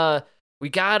then we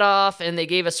got off and they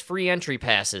gave us free entry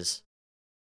passes.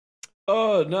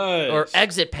 Oh, nice. Or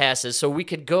exit passes, so we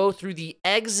could go through the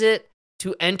exit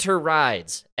to enter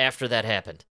rides after that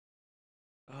happened.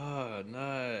 Oh,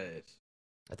 nice.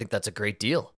 I think that's a great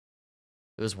deal.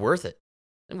 It was worth it.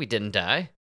 And we didn't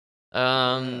die.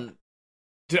 Dude,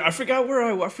 I forgot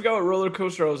what roller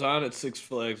coaster I was on at Six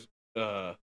Flags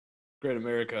Great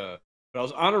America. But I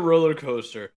was on a roller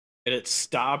coaster and it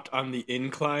stopped on the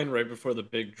incline right before the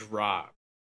big drop.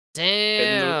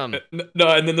 Damn.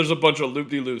 And then there's a bunch of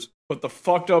loop-de-loops. But the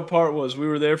fucked up part was we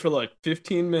were there for like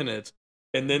 15 minutes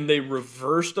and then they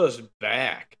reversed us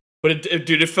back. But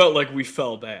it felt like we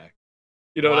fell back.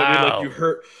 You know what I mean? Like you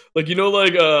hurt, like,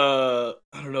 I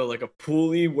don't know, like a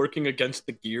pulley working against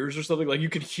the gears or something. Like you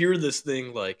could hear this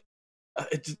thing, like,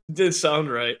 it didn't sound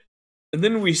right. And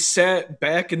then we sat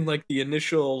back in like the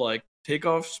initial like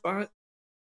takeoff spot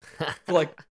for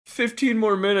like 15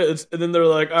 more minutes. And then they're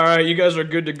like, all right, you guys are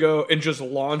good to go. And just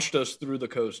launched us through the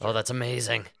coaster. Oh, that's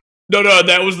amazing. No,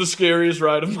 that was the scariest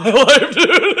ride of my life,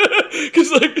 dude.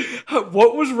 Because like,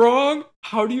 what was wrong?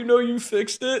 How do you know you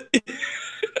fixed it?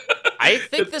 I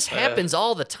think this happens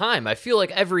all the time. I feel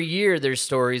like every year there's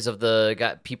stories of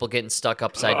people getting stuck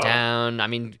upside down. I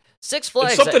mean, Six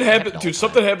Flags. Something happens, dude.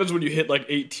 Something happens when you hit like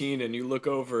 18 and you look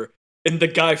over, and the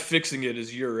guy fixing it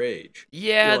is your age.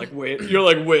 Yeah. You're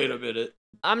like, wait a minute.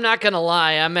 I'm not gonna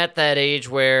lie. I'm at that age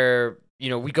where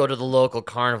we go to the local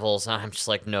carnivals, and I'm just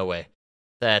like, no way.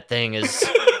 That thing is.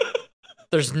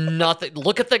 There's nothing.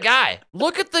 Look at the guy.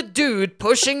 Look at the dude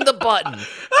pushing the button.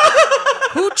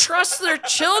 Who trusts their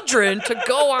children to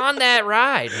go on that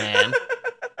ride, man?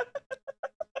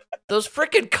 Those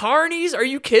freaking carnies? Are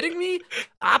you kidding me?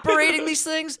 Operating these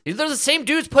things? They're the same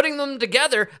dudes putting them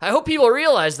together. I hope people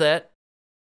realize that.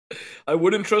 I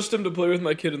wouldn't trust him to play with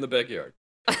my kid in the backyard.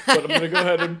 But I'm going to go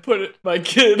ahead and put my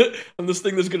kid on this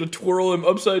thing that's going to twirl him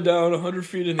upside down 100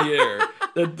 feet in the air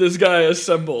that this guy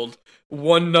assembled.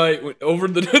 one night over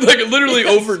the like literally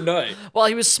overnight. While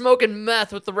he was smoking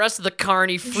meth with the rest of the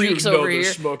carny freaks you know over they're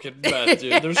here. smoking meth,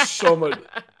 dude. There's so much.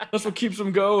 That's what keeps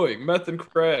them going. Meth and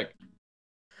crack.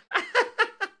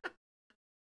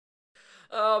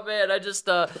 Oh man, I just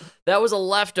that was a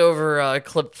leftover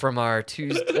clip from our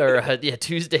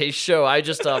Tuesday show. I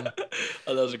just Oh, that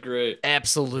was great.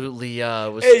 absolutely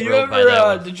was Hey, you thrilled by that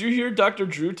ever one. did you hear Dr.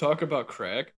 Drew talk about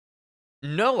crack?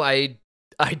 No, I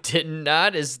did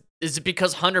not. Is it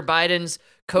because Hunter Biden's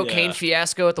cocaine Yeah.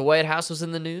 fiasco at the White House was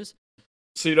in the news?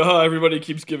 So you know how everybody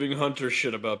keeps giving Hunter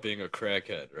shit about being a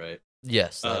crackhead, right?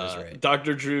 Yes, that is right.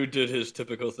 Dr. Drew did his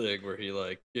typical thing where he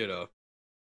Yeah,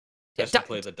 has to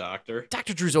play the doctor.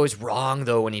 Dr. Drew's always wrong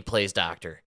though when he plays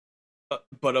doctor.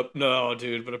 No,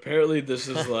 dude. But apparently this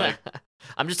is like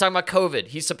I'm just talking about COVID.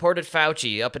 He supported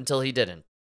Fauci up until he didn't.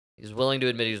 He was willing to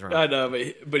admit he was wrong. I know,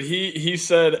 but he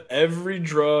said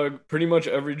pretty much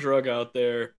every drug out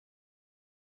there,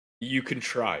 you can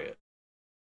try it,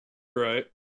 right?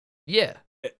 Yeah.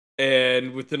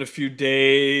 And within a few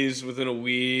days, within a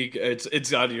week,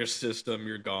 it's out of your system.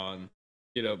 You're gone.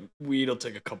 You know, weed will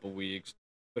take a couple weeks.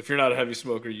 But if you're not a heavy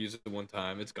smoker, you use it one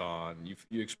time, it's gone.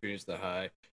 You experience the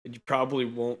high, and you probably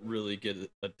won't really get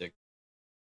addicted.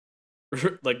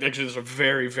 Like, actually, there's a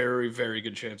very, very, very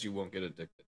good chance you won't get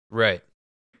addicted. Right.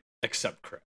 Except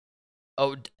crack.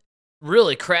 Oh,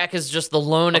 really? Crack is just the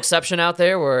lone exception out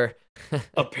there where...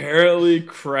 Apparently,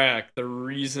 crack, the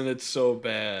reason it's so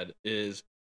bad is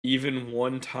even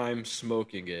one time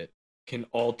smoking it can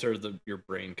alter your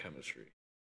brain chemistry.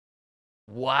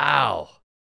 Wow.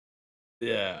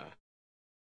 Yeah.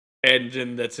 And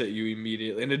then that's it, you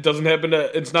immediately. And it doesn't happen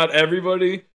it's not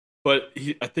everybody, but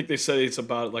I think they say it's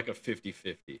about like a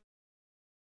 50-50.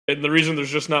 And the reason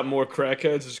there's just not more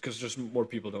crackheads is because just more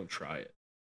people don't try it.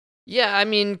 Yeah, I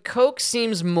mean, Coke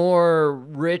seems more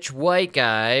rich white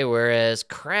guy, whereas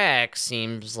crack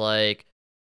seems like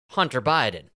Hunter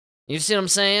Biden. You see what I'm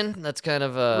saying? That's kind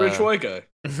of a... Rich white guy.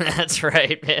 That's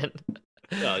right, man.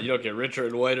 No, you don't get richer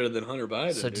and whiter than Hunter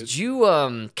Biden, So dude. did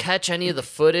you catch any of the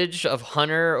footage of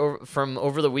Hunter from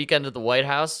over the weekend at the White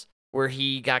House where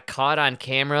he got caught on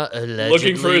camera allegedly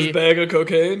Looking for his bag of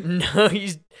cocaine? No,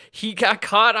 he got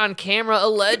caught on camera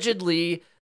allegedly.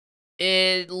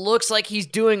 It looks like he's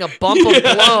doing a bump of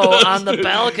blow on the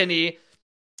balcony.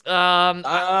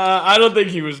 I don't think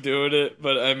he was doing it,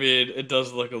 but I mean, it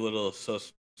does look a little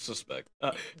suspect.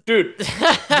 Dude,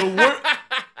 the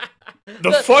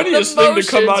funniest thing to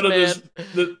come out of this,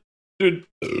 the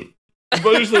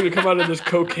funniest thing to come out of this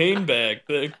cocaine bag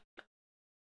thing.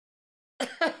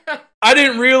 I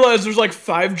didn't realize there's like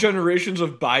 5 generations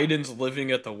of Bidens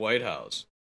living at the White House.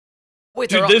 Wait,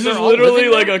 dude, this is literally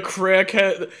like a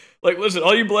crackhead. Like, listen,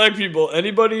 all you black people,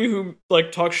 anybody who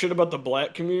like talks shit about the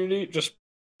black community, just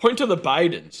point to the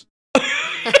Bidens.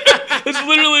 It's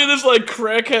literally this like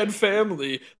crackhead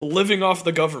family living off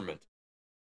the government.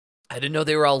 I didn't know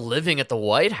they were all living at the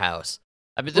White House.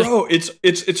 I mean, bro,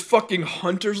 it's fucking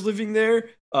Hunter's living there.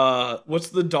 What's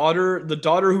the daughter? The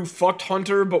daughter who fucked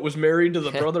Hunter but was married to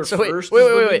the brother first.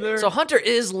 Wait. So Hunter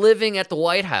is living at the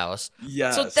White House.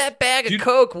 Yes. So that bag of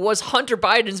coke was Hunter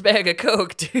Biden's bag of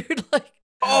coke, dude. Like,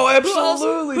 oh,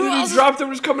 absolutely. Dude, he dropped it when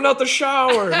he was coming out the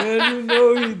shower, man. You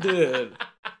know he did.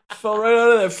 Fell right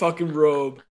out of that fucking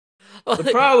robe. The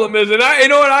problem is, and you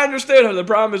know what? I understand how the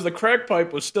problem is the crack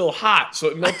pipe was still hot, so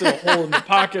it melted a hole in the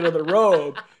pocket of the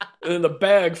robe, and then the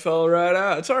bag fell right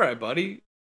out. It's all right, buddy.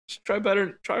 Just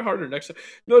try harder next time.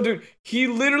 No, dude, he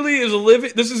literally is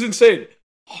living. This is insane.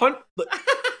 I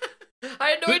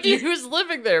had no idea he was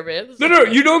living there, man. No,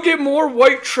 you don't get more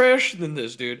white trash than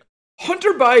this, dude.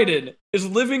 Hunter Biden is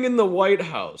living in the White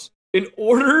House in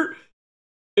order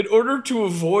to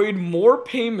avoid more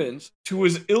payments to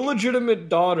his illegitimate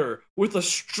daughter with a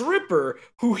stripper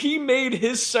who he made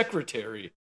his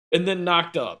secretary and then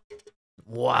knocked up.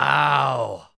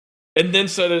 Wow. And then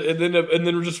said it, and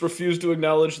then just refused to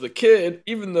acknowledge the kid,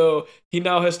 even though he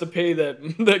now has to pay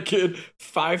that kid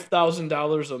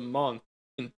 $5,000 a month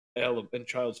in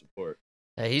child support.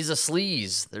 He's a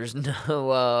sleaze. There's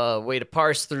no way to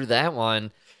parse through that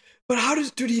one. But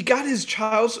he got his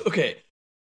child... Okay.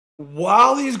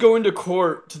 While he's going to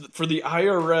court for the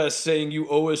IRS saying you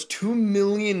owe us $2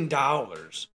 million,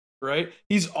 right?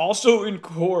 He's also in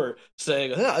court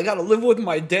saying, I gotta live with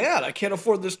my dad. I can't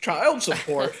afford this child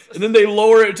support. And then they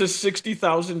lower it to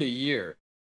 $60,000 a year.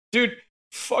 Dude,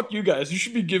 fuck you guys. You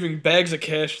should be giving bags of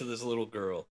cash to this little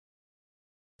girl.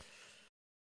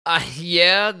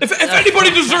 Yeah. If anybody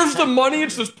deserves the money,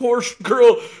 it's this poor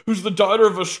girl who's the daughter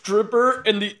of a stripper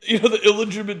and the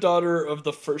illegitimate daughter of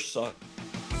the first son.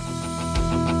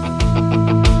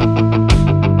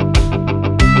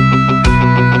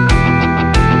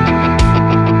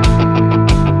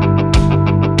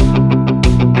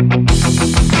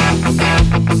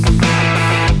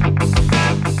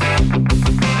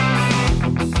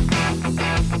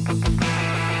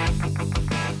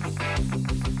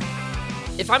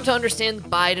 if I'm to understand the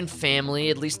Biden family,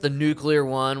 at least the nuclear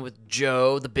one with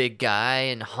Joe, the big guy,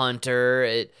 and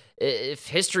Hunter, if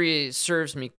history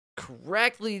serves me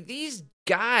correctly, these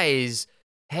guys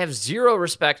have zero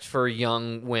respect for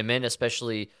young women,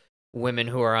 especially women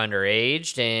who are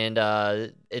underage, and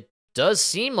it does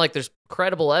seem like there's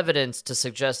credible evidence to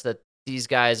suggest that these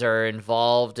guys are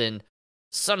involved in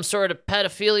some sort of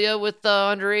pedophilia with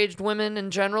underage women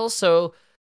in general. So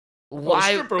Well, the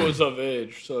stripper was of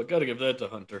age, so I gotta give that to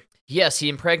Hunter. Yes, he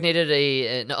impregnated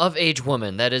an of-age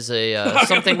woman. That is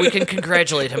something we can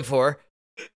congratulate him for.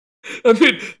 I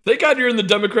mean, thank God you're in the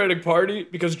Democratic Party,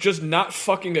 because just not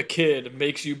fucking a kid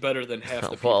makes you better than half the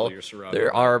people you're surrounded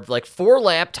There are like 4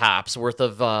 laptops worth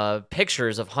of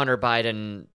pictures of Hunter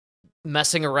Biden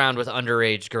messing around with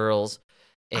underage girls.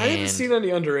 I haven't seen any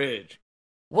underage.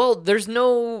 Well, there's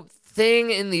no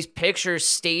thing in these pictures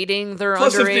stating they're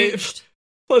underage.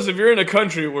 Plus, if you're in a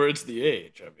country where it's the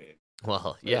age, I mean.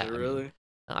 Well, yeah. Really?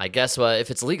 I guess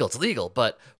if it's legal, it's legal.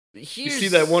 But you see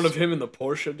that one of him in the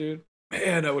Porsche, dude?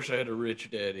 Man, I wish I had a rich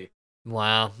daddy.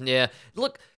 Wow. Yeah.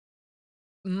 Look,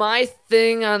 my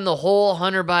thing on the whole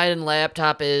Hunter Biden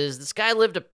laptop is this guy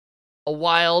lived a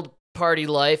wild party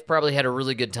life, probably had a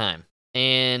really good time,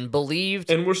 and believed...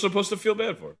 And we're supposed to feel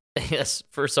bad for him. Yes,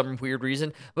 for some weird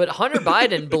reason. But Hunter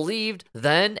Biden believed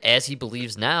then, as he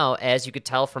believes now, as you could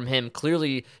tell from him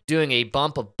clearly doing a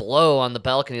bump of blow on the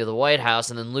balcony of the White House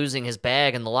and then losing his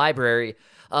bag in the library.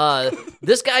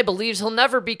 This guy believes he'll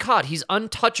never be caught. He's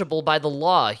untouchable by the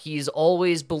law. He's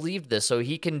always believed this, so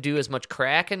he can do as much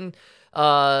crack and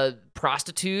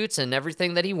prostitutes and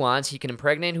everything that he wants. He can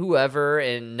impregnate whoever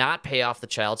and not pay off the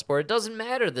child support. It doesn't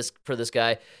matter for this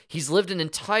guy. He's lived an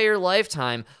entire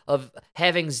lifetime of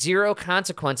having zero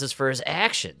consequences for his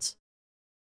actions.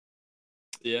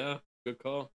 Yeah, good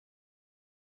call.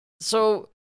 So,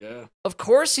 yeah, of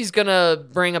course he's gonna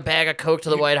bring a bag of Coke to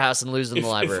the White House and lose in the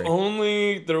library. If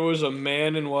only there was a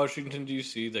man in Washington,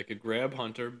 D.C. that could grab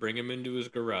Hunter, bring him into his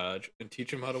garage, and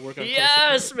teach him how to work on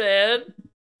Yes, man!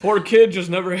 Poor kid just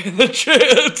never had the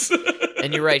chance.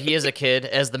 And you're right, he is a kid,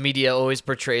 as the media always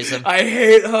portrays him. I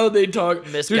hate how they talk.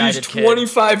 Misguided Dude, he's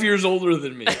 25 years older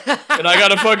than me. And I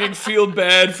gotta fucking feel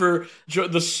bad for Joe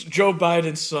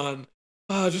Biden's son.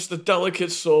 Just a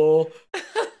delicate soul.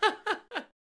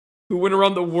 Who went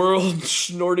around the world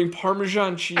snorting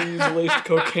Parmesan cheese-laced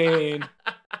cocaine,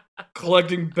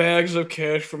 collecting bags of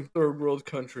cash from third world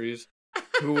countries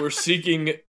who were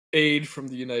seeking aid from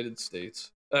the United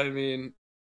States. I mean...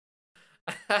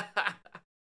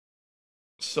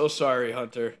 So sorry,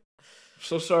 Hunter.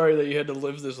 So sorry that you had to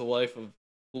live this life of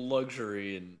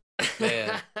luxury and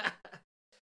man.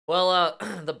 Well,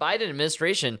 the Biden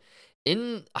administration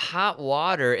in hot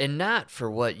water, and not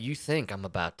for what you think I'm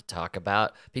about to talk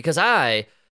about, because I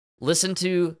listen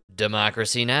to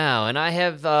Democracy Now! And I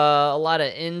have a lot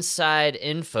of inside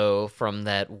info from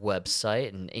that website,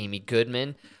 and Amy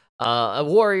Goodman, a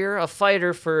warrior, a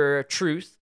fighter for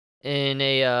truth in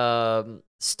a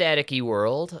staticky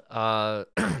world.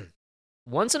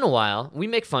 Once in a while, we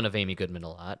make fun of Amy Goodman a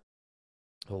lot,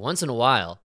 but once in a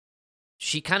while,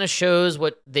 she kind of shows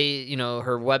what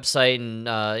her website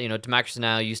and, Democracy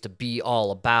Now! Used to be all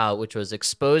about, which was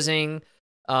exposing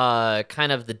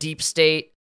kind of the deep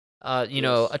state,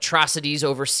 atrocities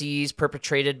overseas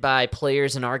perpetrated by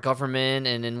players in our government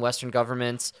and in Western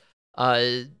governments,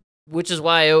 which is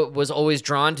why I was always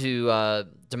drawn to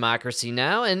Democracy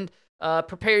Now! And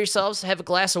prepare yourselves, have a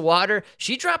glass of water.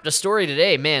 She dropped a story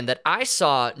today, man, that I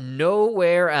saw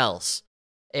nowhere else.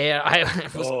 And I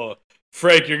was...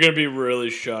 Frank, you're going to be really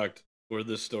shocked where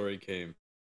this story came.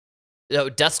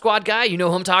 Death Squad guy? You know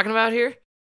who I'm talking about here?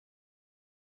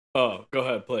 Oh, go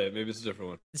ahead, play it. Maybe it's a different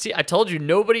one. See, I told you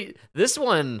nobody... This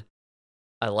one,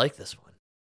 I like this one.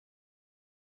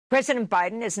 President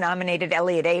Biden has nominated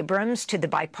Elliott Abrams to the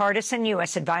bipartisan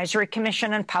U.S. Advisory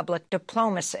Commission on Public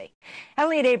Diplomacy.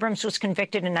 Elliott Abrams was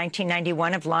convicted in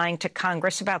 1991 of lying to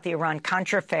Congress about the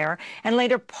Iran-Contra affair and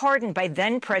later pardoned by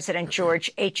then-President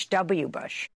George H.W.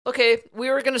 Bush. Okay, we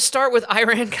were going to start with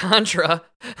Iran-Contra,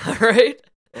 all right?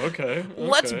 Okay.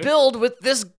 Let's build with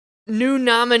this new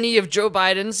nominee of Joe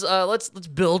Biden's. Let's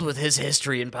build with his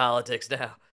history in politics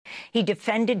now. He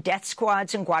defended death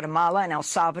squads in Guatemala and El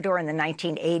Salvador in the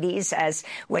 1980s, as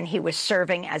when he was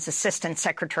serving as Assistant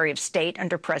Secretary of State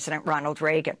under President Ronald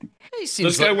Reagan.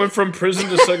 This guy went from prison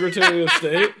to Secretary of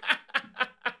State?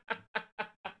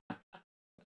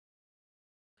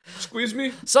 Squeeze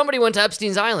me? Somebody went to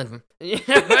Epstein's Island. Who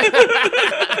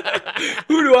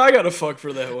do I gotta fuck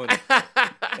for that one?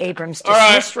 Abrams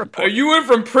dismissed report. You went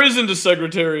from prison to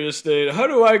Secretary of State. How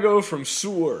do I go from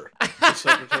sewer to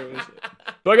Secretary of State?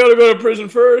 Do I gotta go to prison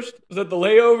first? Is that the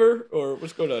layover? Or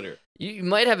what's going on here? You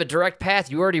might have a direct path.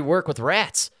 You already work with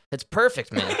rats. It's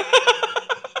perfect, man.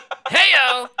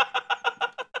 Hey-o!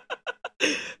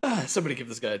 Somebody give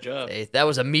this guy a job. Hey, that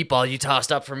was a meatball you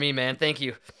tossed up for me, man. Thank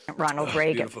you. Ronald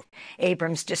Reagan. Beautiful.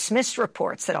 Abrams dismissed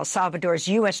reports that El Salvador's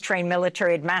U.S.-trained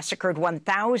military had massacred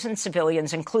 1,000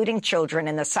 civilians, including children,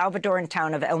 in the Salvadoran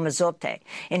town of El Mozote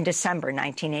in December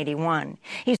 1981.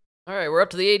 All right, we're up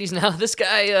to the 80s now. This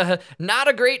guy, not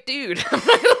a great dude.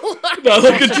 Not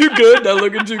looking too good. Not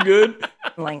looking too good.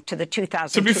 Linked to the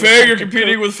 2000. To be fair, you're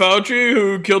competing with Fauci,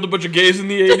 who killed a bunch of gays in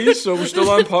the 80s, so we're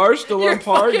still on par. Still on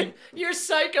par. You're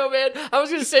psycho, man. I was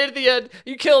going to say it at the end,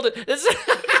 you killed it. No,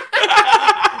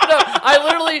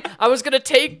 I was going to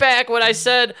take back what I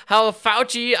said, how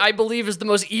Fauci, I believe, is the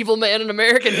most evil man in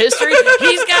American history.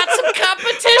 He's got some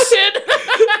competition.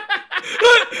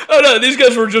 Oh, no, these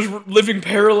guys were just living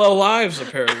parallel lives,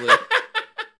 apparently.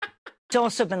 It's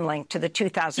also been linked to the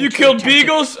 2000. You killed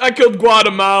Beagles? I killed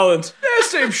Guatemalans.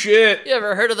 Same shit. You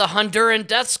ever heard of the Honduran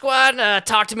Death Squad?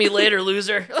 Talk to me later,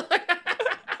 loser.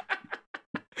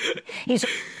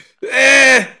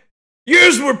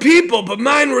 Yours were people, but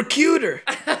mine were cuter.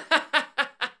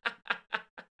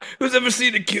 Who's ever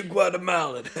seen a cute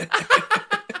Guatemalan?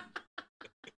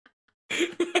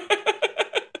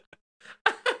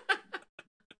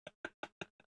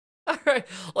 All right,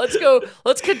 let's go.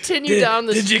 Let's continue down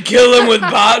this. Did you kill him with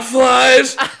bot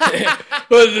flies?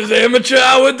 Was his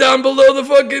amateur down below the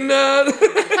fucking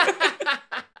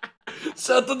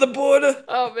south of the border?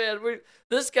 Oh man,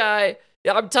 this guy.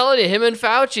 Yeah, I'm telling you, him and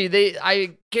Fauci.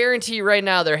 I guarantee you right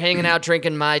now, they're hanging out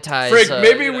drinking Mai Tais. Frank,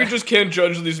 maybe we just can't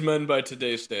judge these men by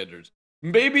today's standards.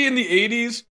 Maybe in the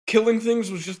 80s, killing things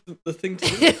was just the thing to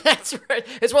do. That's right.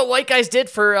 It's what white guys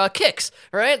did for kicks,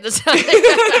 right? That's how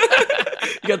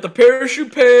You got the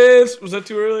parachute pants. Was that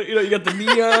too early? You got the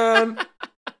neon.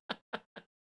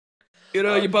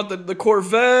 You bought the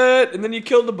Corvette, and then you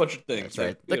killed a bunch of things.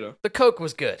 That's right. The Coke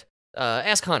was good.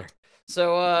 Ask Hunter.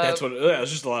 So that's what. Yeah,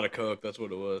 it's just a lot of Coke. That's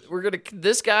what it was.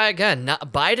 This guy again,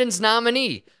 Biden's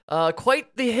nominee.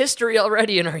 Quite the history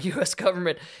already in our U.S.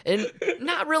 government, and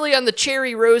not really on the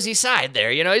cherry rosy side.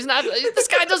 There, he's not. This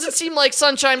guy doesn't seem like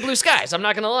sunshine blue skies. I'm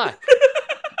not gonna lie.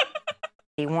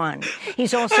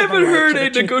 He's also. I haven't heard a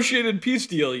negotiated peace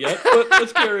deal yet, but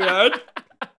let's carry on.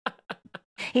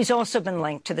 He's also been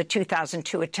linked to the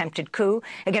 2002 attempted coup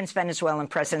against Venezuelan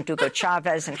President Hugo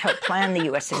Chavez and helped plan the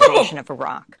U.S. invasion of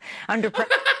Iraq. Did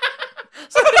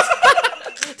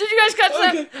you guys catch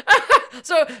that?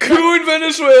 Coup in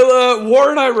Venezuela,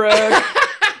 war in Iraq,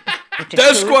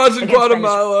 death squads in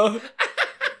Guatemala.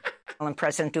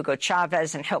 President Hugo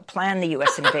Chavez and helped plan the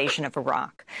U.S. invasion of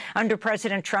Iraq. Under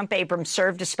President Trump, Abrams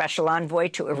served as special envoy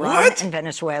to Iran and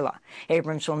Venezuela.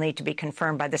 Abrams will need to be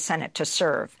confirmed by the Senate to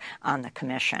serve on the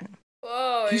commission.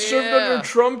 Oh, he served under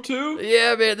Trump, too?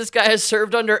 Yeah, man, this guy has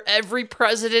served under every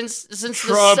president since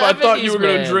Trump, the 70s, I thought you were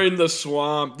going to drain the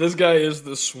swamp. This guy is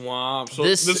the swamp. So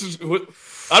this is...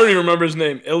 I don't even remember his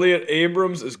name. Elliot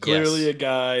Abrams is clearly a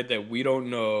guy that we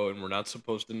don't know and we're not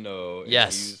supposed to know. And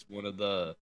he's one of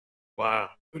the... Wow,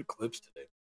 good clips today.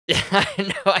 Yeah, I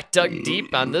know. I dug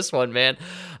deep on this one, man.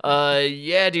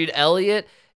 Yeah, dude, Elliot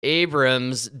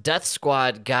Abrams, Death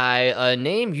Squad guy, a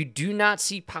name you do not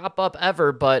see pop up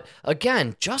ever, but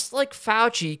again, just like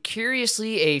Fauci,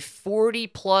 curiously a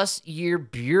 40-plus year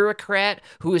bureaucrat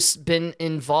who has been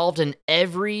involved in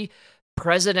every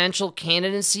presidential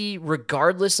candidacy,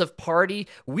 regardless of party.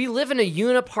 We live in a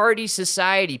uniparty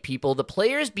society, people. The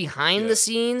players behind the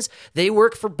scenes, they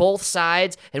work for both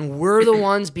sides, and we're the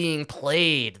ones being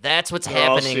played. That's what's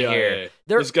happening here.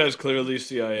 This guy's clearly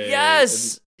CIA.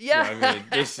 Yes. Yeah. I mean,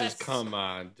 this is, come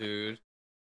on, dude.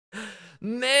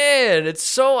 Man, it's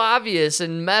so obvious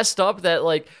and messed up that,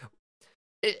 look,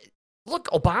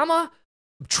 Obama,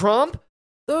 Trump,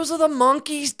 those are the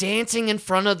monkeys dancing in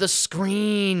front of the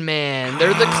screen, man.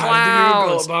 They're the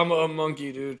clowns. Dude, Obama a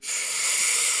monkey, dude.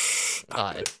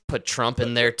 Put Trump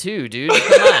in there too, dude.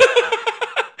 Come on.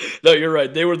 No, you're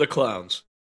right. They were the clowns.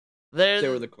 They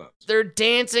were the clowns. They're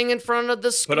dancing in front of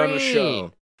the screen. Put on a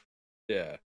show.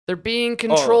 Yeah. They're being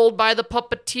controlled by the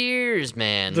puppeteers,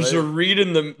 man. There's a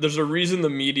reason the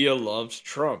media loves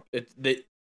Trump.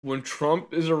 When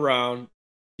Trump is around,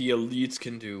 the elites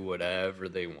can do whatever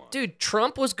they want. Dude,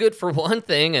 Trump was good for one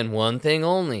thing and one thing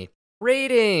only.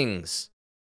 Ratings.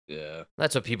 Yeah.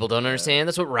 That's what people don't understand.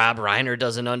 That's what Rob Reiner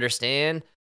doesn't understand.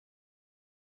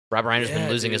 Rob Reiner's been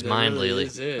losing his mind lately.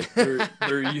 Is it.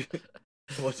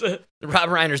 What's it? Rob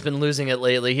Reiner's been losing it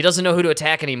lately. He doesn't know who to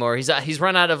attack anymore. He's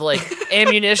run out of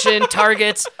ammunition,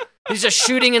 targets. He's just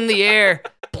shooting in the air,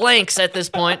 blanks at this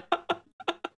point.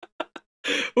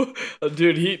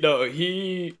 Dude,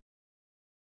 he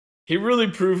really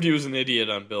proved he was an idiot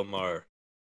on Bill Maher.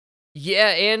 Yeah,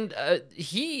 and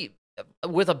he,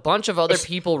 with a bunch of other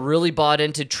people, really bought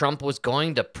into Trump was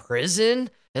going to prison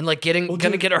and like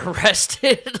gonna get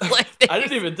arrested. Like I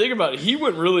didn't even think about it. He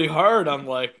went really hard on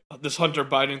like this Hunter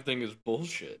Biden thing is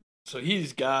bullshit. So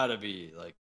he's gotta be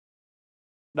like,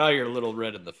 now you're a little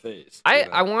red in the face.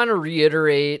 I want to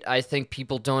reiterate, I think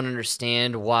people don't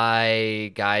understand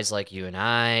why guys like you and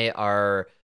I are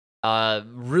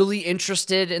really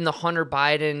interested in the Hunter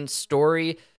Biden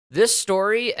story. This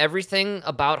story, everything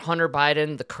about Hunter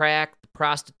Biden, the crack, the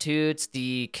prostitutes,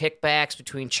 the kickbacks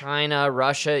between China,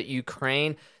 Russia,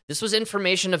 Ukraine, this was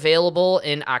information available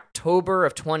in October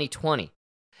of 2020.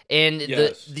 And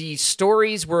the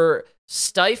stories were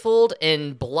stifled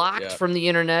and blocked from the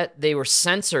internet. They were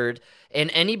censored. And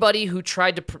anybody who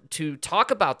tried to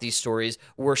talk about these stories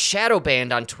were shadow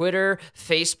banned on Twitter,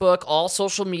 Facebook, all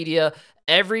social media.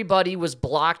 Everybody was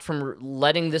blocked from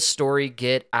letting this story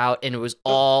get out, and it was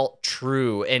all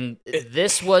true. And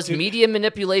this was media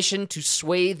manipulation to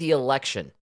sway the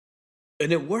election.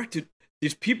 And it worked. Dude.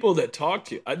 These people that talk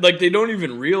to you, like, they don't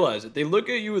even realize it. They look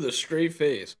at you with a straight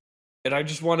face. And I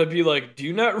just want to be like, do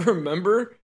you not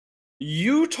remember?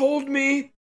 You told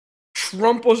me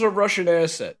Trump was a Russian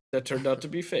asset. That turned out to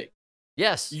be fake.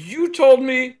 Yes. You told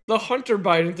me the Hunter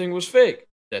Biden thing was fake.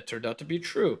 That turned out to be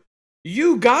true.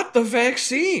 You got the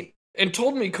vaccine and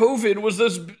told me COVID was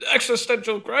this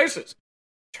existential crisis.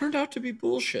 Turned out to be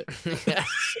bullshit.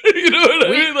 You know what I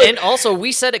mean? Like, and also,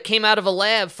 we said it came out of a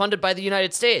lab funded by the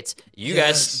United States. You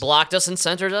guys blocked us and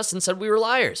censored us and said we were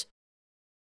liars.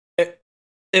 At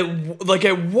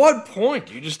what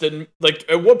point you just didn't, like,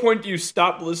 at what point do you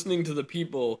stop listening to the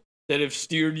people that have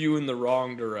steered you in the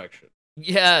wrong direction?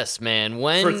 Yes, man.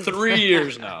 For 3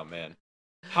 years now, man.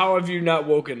 How have you not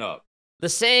woken up? The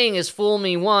saying is fool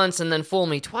me once and then fool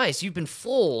me twice. You've been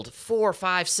fooled 4,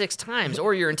 5, 6 times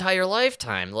or your entire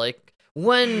lifetime. Like,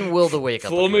 when will the wake up?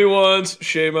 Fool me once,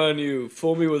 shame on you.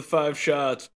 Fool me with 5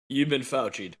 shots, you've been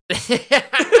Fauci'd.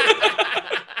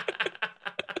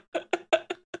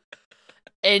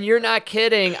 And you're not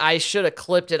kidding. I should have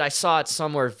clipped it. I saw it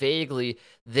somewhere vaguely.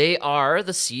 The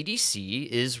CDC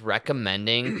is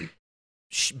recommending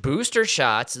booster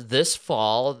shots this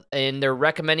fall, and they're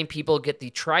recommending people get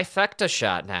the trifecta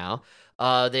shot now.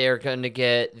 They are going to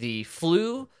get the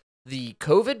flu, the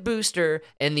COVID booster,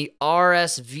 and the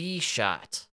RSV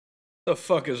shot. The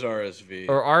fuck is RSV?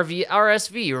 Or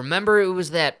RSV. Remember, it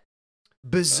was that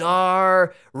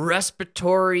bizarre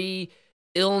respiratory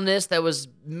illness that was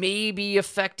maybe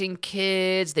affecting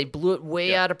kids. They blew it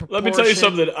way out of proportion. Let me tell you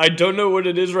something. I don't know what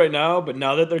it is right now, but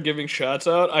now that they're giving shots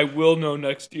out, I will know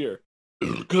next year.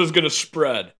 Because it's going to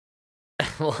spread.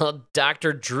 Well,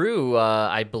 Dr. Drew,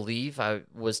 I believe, I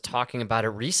was talking about it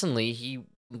recently. He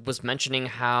was mentioning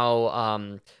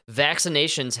how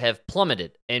vaccinations have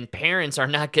plummeted, and parents are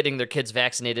not getting their kids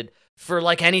vaccinated for,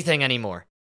 like, anything anymore.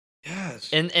 Yes.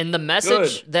 And the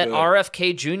message that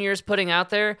RFK Jr. is putting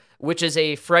out there, which is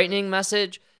a frightening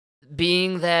message,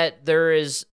 being that there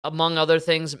is, among other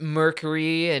things,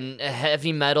 mercury and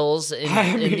heavy metals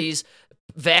in these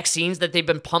vaccines that they've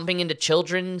been pumping into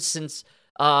children since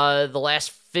the last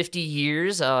 50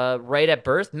 years, right at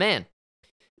birth. Man,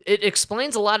 it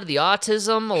explains a lot of the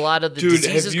autism, a lot of the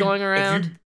diseases going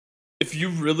around. If you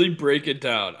really break it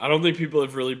down, I don't think people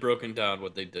have really broken down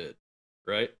what they did,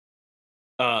 right?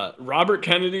 Robert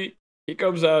Kennedy, he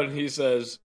comes out and he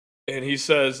says,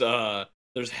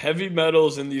 there's heavy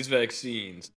metals in these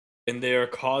vaccines, and they are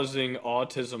causing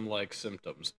autism-like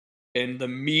symptoms. And the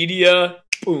media,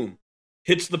 boom,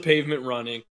 hits the pavement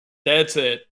running. That's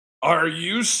it. Are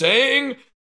you saying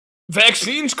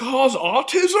vaccines cause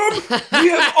autism? We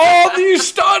have all these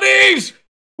studies.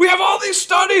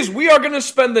 We are going to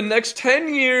spend the next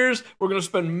 10 years, we're going to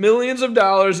spend millions of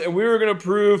dollars, and we are going to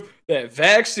prove that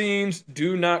vaccines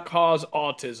do not cause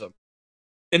autism.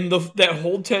 In that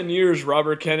whole 10 years,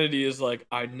 Robert Kennedy is like,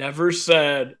 I never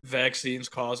said vaccines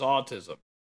cause autism.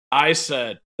 I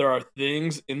said there are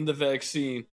things in the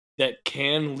vaccine that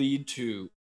can lead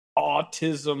to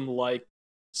autism-like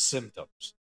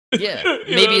symptoms. Yeah,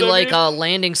 maybe like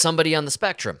landing somebody on the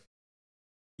spectrum.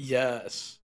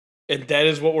 Yes. And that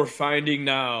is what we're finding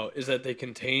now, is that they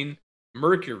contain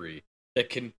mercury that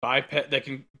can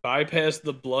bypass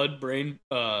the blood-brain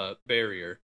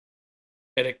barrier,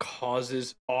 and it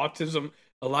causes autism.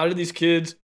 A lot of these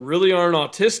kids really aren't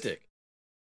autistic.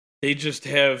 They just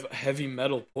have heavy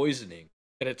metal poisoning,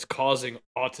 and it's causing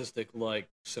autistic-like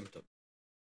symptoms.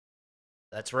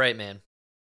 That's right, man.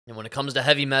 And when it comes to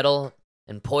heavy metal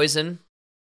and poison,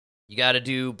 you got to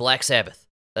do Black Sabbath.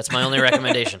 That's my only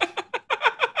recommendation.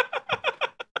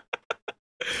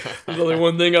 There's only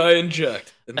one thing I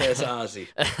inject, and that's Ozzy.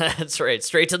 That's right.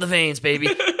 Straight to the veins, baby.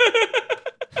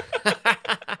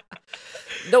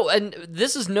 No, and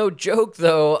this is no joke,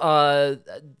 though.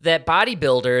 That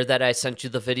bodybuilder that I sent you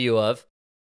the video of,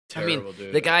 Terrible,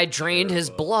 dude. the guy drained his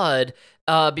blood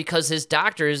because his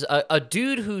doctors, a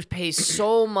dude who pays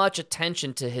so much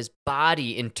attention to his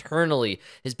body internally,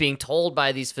 is being told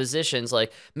by these physicians,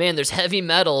 like, man, there's heavy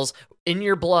metals in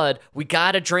your blood. We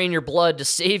got to drain your blood to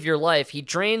save your life. He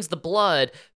drains the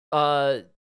blood,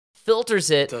 filters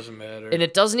it. Doesn't matter. And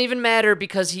it doesn't even matter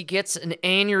because he gets an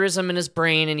aneurysm in his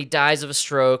brain and he dies of a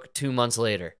stroke 2 months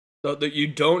later. So that you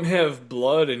don't have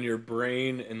blood in your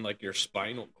brain and like your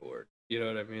spinal cord. You know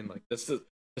what I mean? Like that's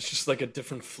just like a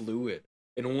different fluid.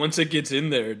 And once it gets in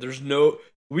there,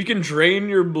 we can drain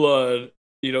your blood.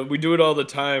 You know, we do it all the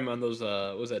time on those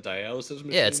what was that, dialysis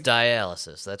machines? Yeah, it's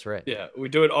dialysis. That's right. Yeah, we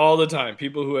do it all the time.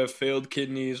 People who have failed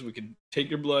kidneys, we can take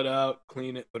your blood out,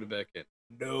 clean it, put it back in.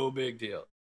 No big deal.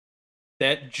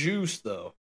 That juice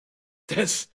though, there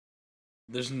is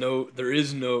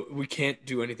no we can't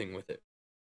do anything with it.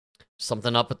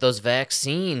 Something up with those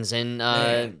vaccines.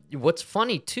 And what's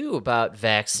funny too about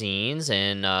vaccines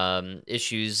and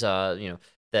issues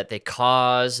that they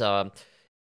cause,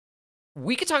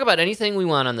 we could talk about anything we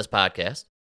want on this podcast.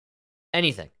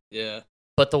 Anything. Yeah.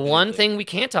 But the one thing we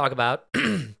can't talk about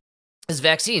is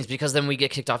vaccines, because then we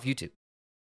get kicked off YouTube.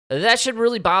 That should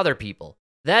really bother people.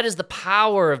 That is the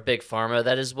power of Big Pharma.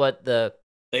 That is what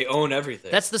they own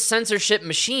everything. That's the censorship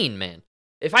machine, man.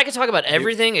 If I could talk about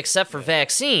everything except for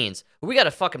vaccines, we got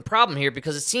a fucking problem here,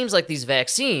 because it seems like these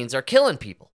vaccines are killing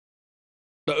people.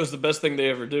 That was the best thing they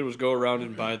ever did, was go around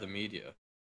and buy the media.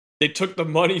 They took the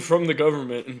money from the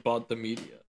government and bought the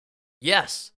media.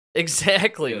 Yes,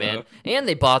 exactly, man. And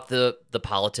they bought the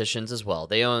politicians as well.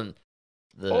 They own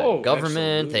the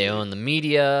government. Absolutely. They own the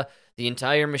media. The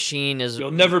entire machine is... You'll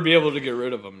never be able to get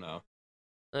rid of them now.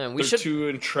 They're too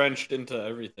entrenched into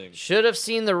everything. Should have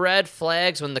seen the red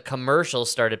flags when the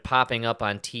commercials started popping up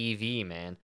on TV,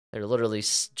 man. They're literally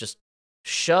just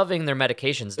shoving their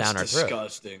medications down our throat.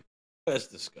 Disgusting. That's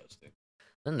disgusting.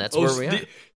 And that's where we are.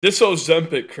 This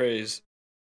Ozempic craze.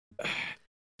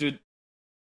 Dude,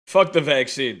 fuck the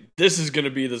vaccine. This is going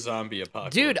to be the zombie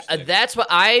apocalypse. Dude, that's what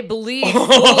I believe.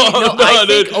 I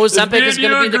think Ozempic is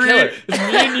going to be the killer. If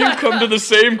me and you come to the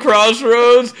same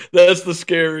crossroads, that's the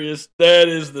scariest. That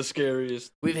is the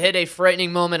scariest. We've hit a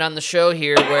frightening moment on the show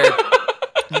here where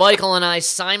Michael and I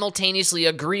simultaneously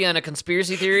agree on a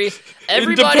conspiracy theory.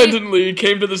 Independently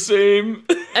came to the same.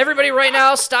 Everybody right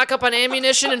now, stock up on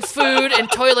ammunition and food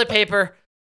and toilet paper.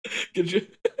 Get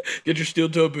your steel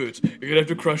toe boots. You're going to have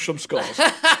to crush some skulls.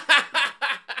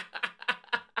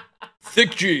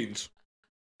 Thick jeans.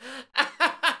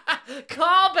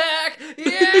 Call back.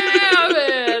 Yeah,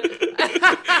 man.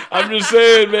 I'm just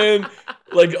saying, man.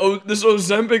 Like, this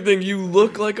Ozempic thing, you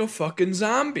look like a fucking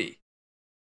zombie.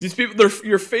 These people,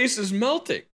 your face is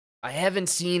melting. I haven't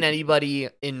seen anybody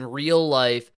in real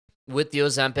life with the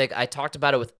Ozempic. I talked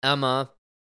about it with Emma.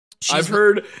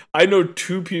 I know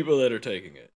 2 people that are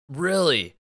taking it.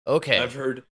 Really? Okay. I've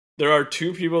heard there are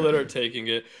 2 people that are taking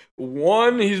it.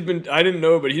 One, I didn't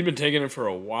know, but he's been taking it for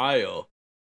a while.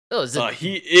 Oh, is it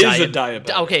he is a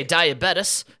diabetic. Okay,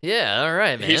 diabetes. Yeah, all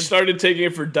right, man. He started taking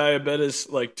it for diabetes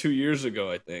like 2 years ago,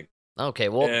 I think. Okay,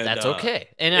 well, that's okay.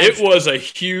 And it was a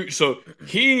huge... So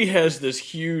he has this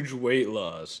huge weight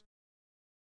loss.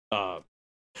 I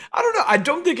don't know. I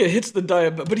don't think it hits the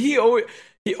diabetes, but he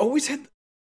always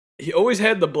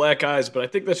had the black eyes, but I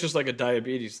think that's just like a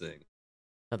diabetes thing.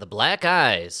 Now, the black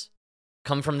eyes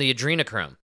come from the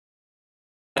adrenochrome.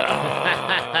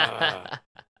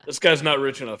 This guy's not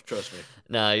rich enough, trust me.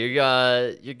 No,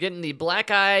 you're getting the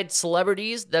black-eyed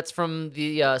celebrities. That's from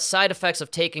the side effects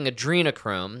of taking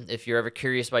adrenochrome. If you're ever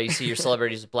curious why you see your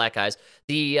celebrities with black eyes,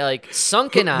 the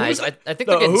sunken eyes. I think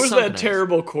they're getting who's sunken that eyes.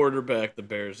 terrible quarterback the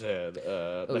Bears had?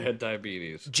 That had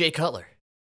diabetes. Jay Cutler.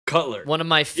 Cutler, one of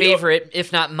my favorite,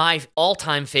 if not my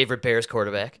all-time favorite Bears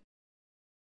quarterback.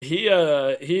 He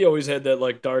always had that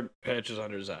like dark patches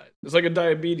under his eyes. It's like a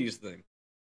diabetes thing.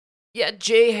 Yeah,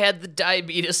 Jay had the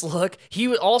diabetes look.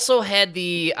 He also had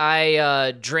the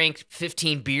I drank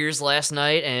 15 beers last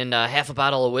night and half a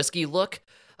bottle of whiskey look,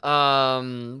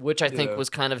 which I think was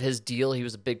kind of his deal. He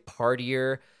was a big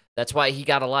partier. That's why he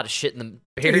got a lot of shit in the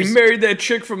Bears. He married that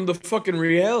chick from the fucking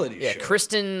reality show. Yeah,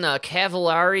 Kristen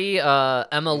Cavallari.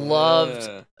 Emma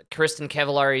loved Kristen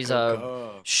Cavallari's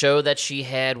show that she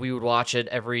had. We would watch it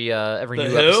every new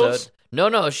episode.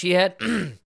 No, she had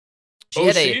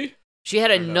She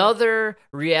had another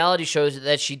reality show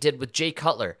that she did with Jay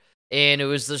Cutler, and it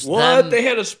was just what? They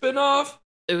had a spinoff?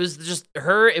 It was just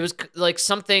her. It was like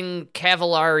something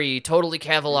Cavallari, totally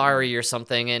Cavallari or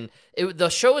something. And the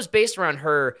show was based around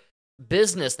her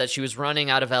business that she was running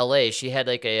out of LA. She had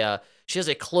like she has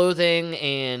a clothing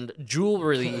and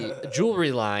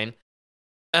jewelry line.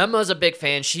 Emma's a big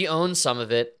fan. She owns some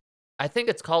of it. I think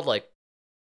it's called like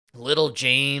Little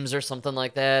James or something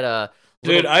like that.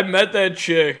 Dude, I met that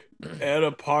chick at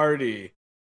a party.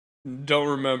 Don't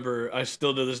remember. I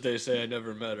still to this day say I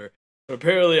never met her. But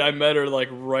apparently I met her like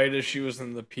right as she was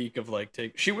in the peak of like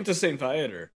she went to St.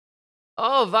 Viator.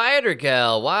 Oh, Viator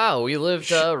gal. Wow, we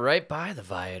lived right by the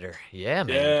Viator. Yeah,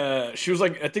 man. Yeah, she was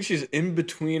like, I think she's in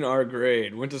between our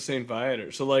grade. Went to St.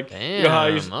 Viator. So like, damn, you know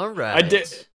how all right. I did.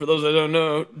 For those that don't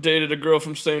know, dated a girl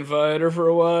from St. Viator for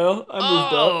a while. I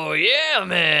moved up. Oh yeah,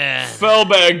 man. Fell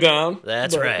back down.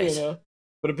 That's right. You know.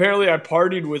 But apparently I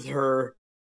partied with her.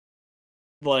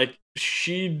 Like,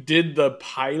 she did the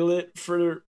pilot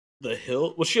for The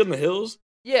Hill. Was she on The Hills?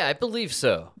 Yeah, I believe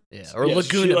so. Yeah, or Yeah,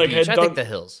 Laguna she, like, Beach. I had think The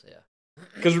Hills. Yeah.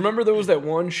 Because remember there was that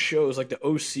one show, it was like the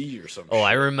OC or something. Oh,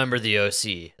 I remember the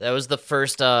OC. That was the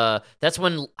first. That's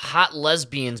when hot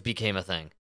lesbians became a thing.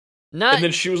 Not, and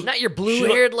then she was not your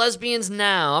blue-haired lesbians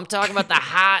now. I'm talking about the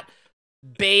hot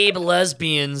babe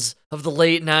lesbians of the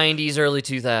late 90s, early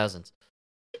 2000s.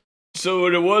 So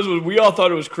what it was we all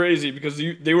thought it was crazy because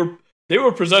they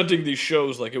were presenting these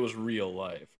shows like it was real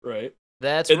life, right?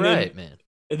 That's right, man.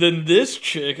 And then this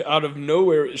chick, out of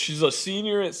nowhere, she's a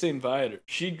senior at St. Viator.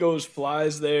 She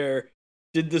flies there,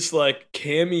 did this like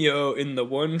cameo in the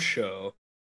one show,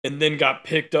 and then got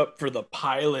picked up for the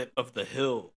pilot of The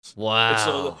Hills. Wow. And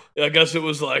so I guess it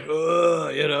was like,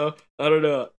 you know, I don't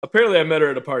know. Apparently I met her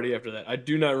at a party after that. I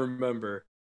do not remember.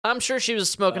 I'm sure she was a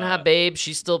smoking hot babe.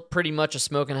 She's still pretty much a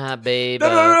smoking hot babe.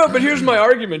 No, but here's my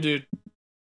argument, dude.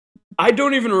 I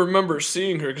don't even remember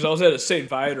seeing her because I was at St.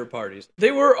 Viator parties. They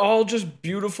were all just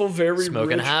beautiful, very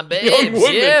smoking rich hot young babes.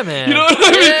 women. Yeah, man. You know what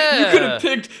I mean?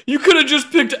 Yeah. You could have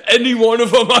just picked any one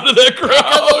of them out of that crowd. Pick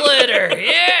of the litter.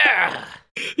 Yeah.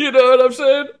 You know what I'm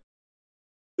saying?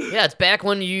 Yeah, it's back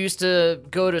when you used to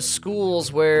go to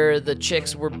schools where the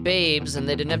chicks were babes and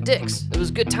they didn't have dicks. It was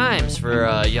good times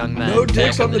for young men. No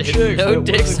dicks on the chicks. No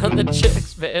dicks on the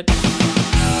chicks, man.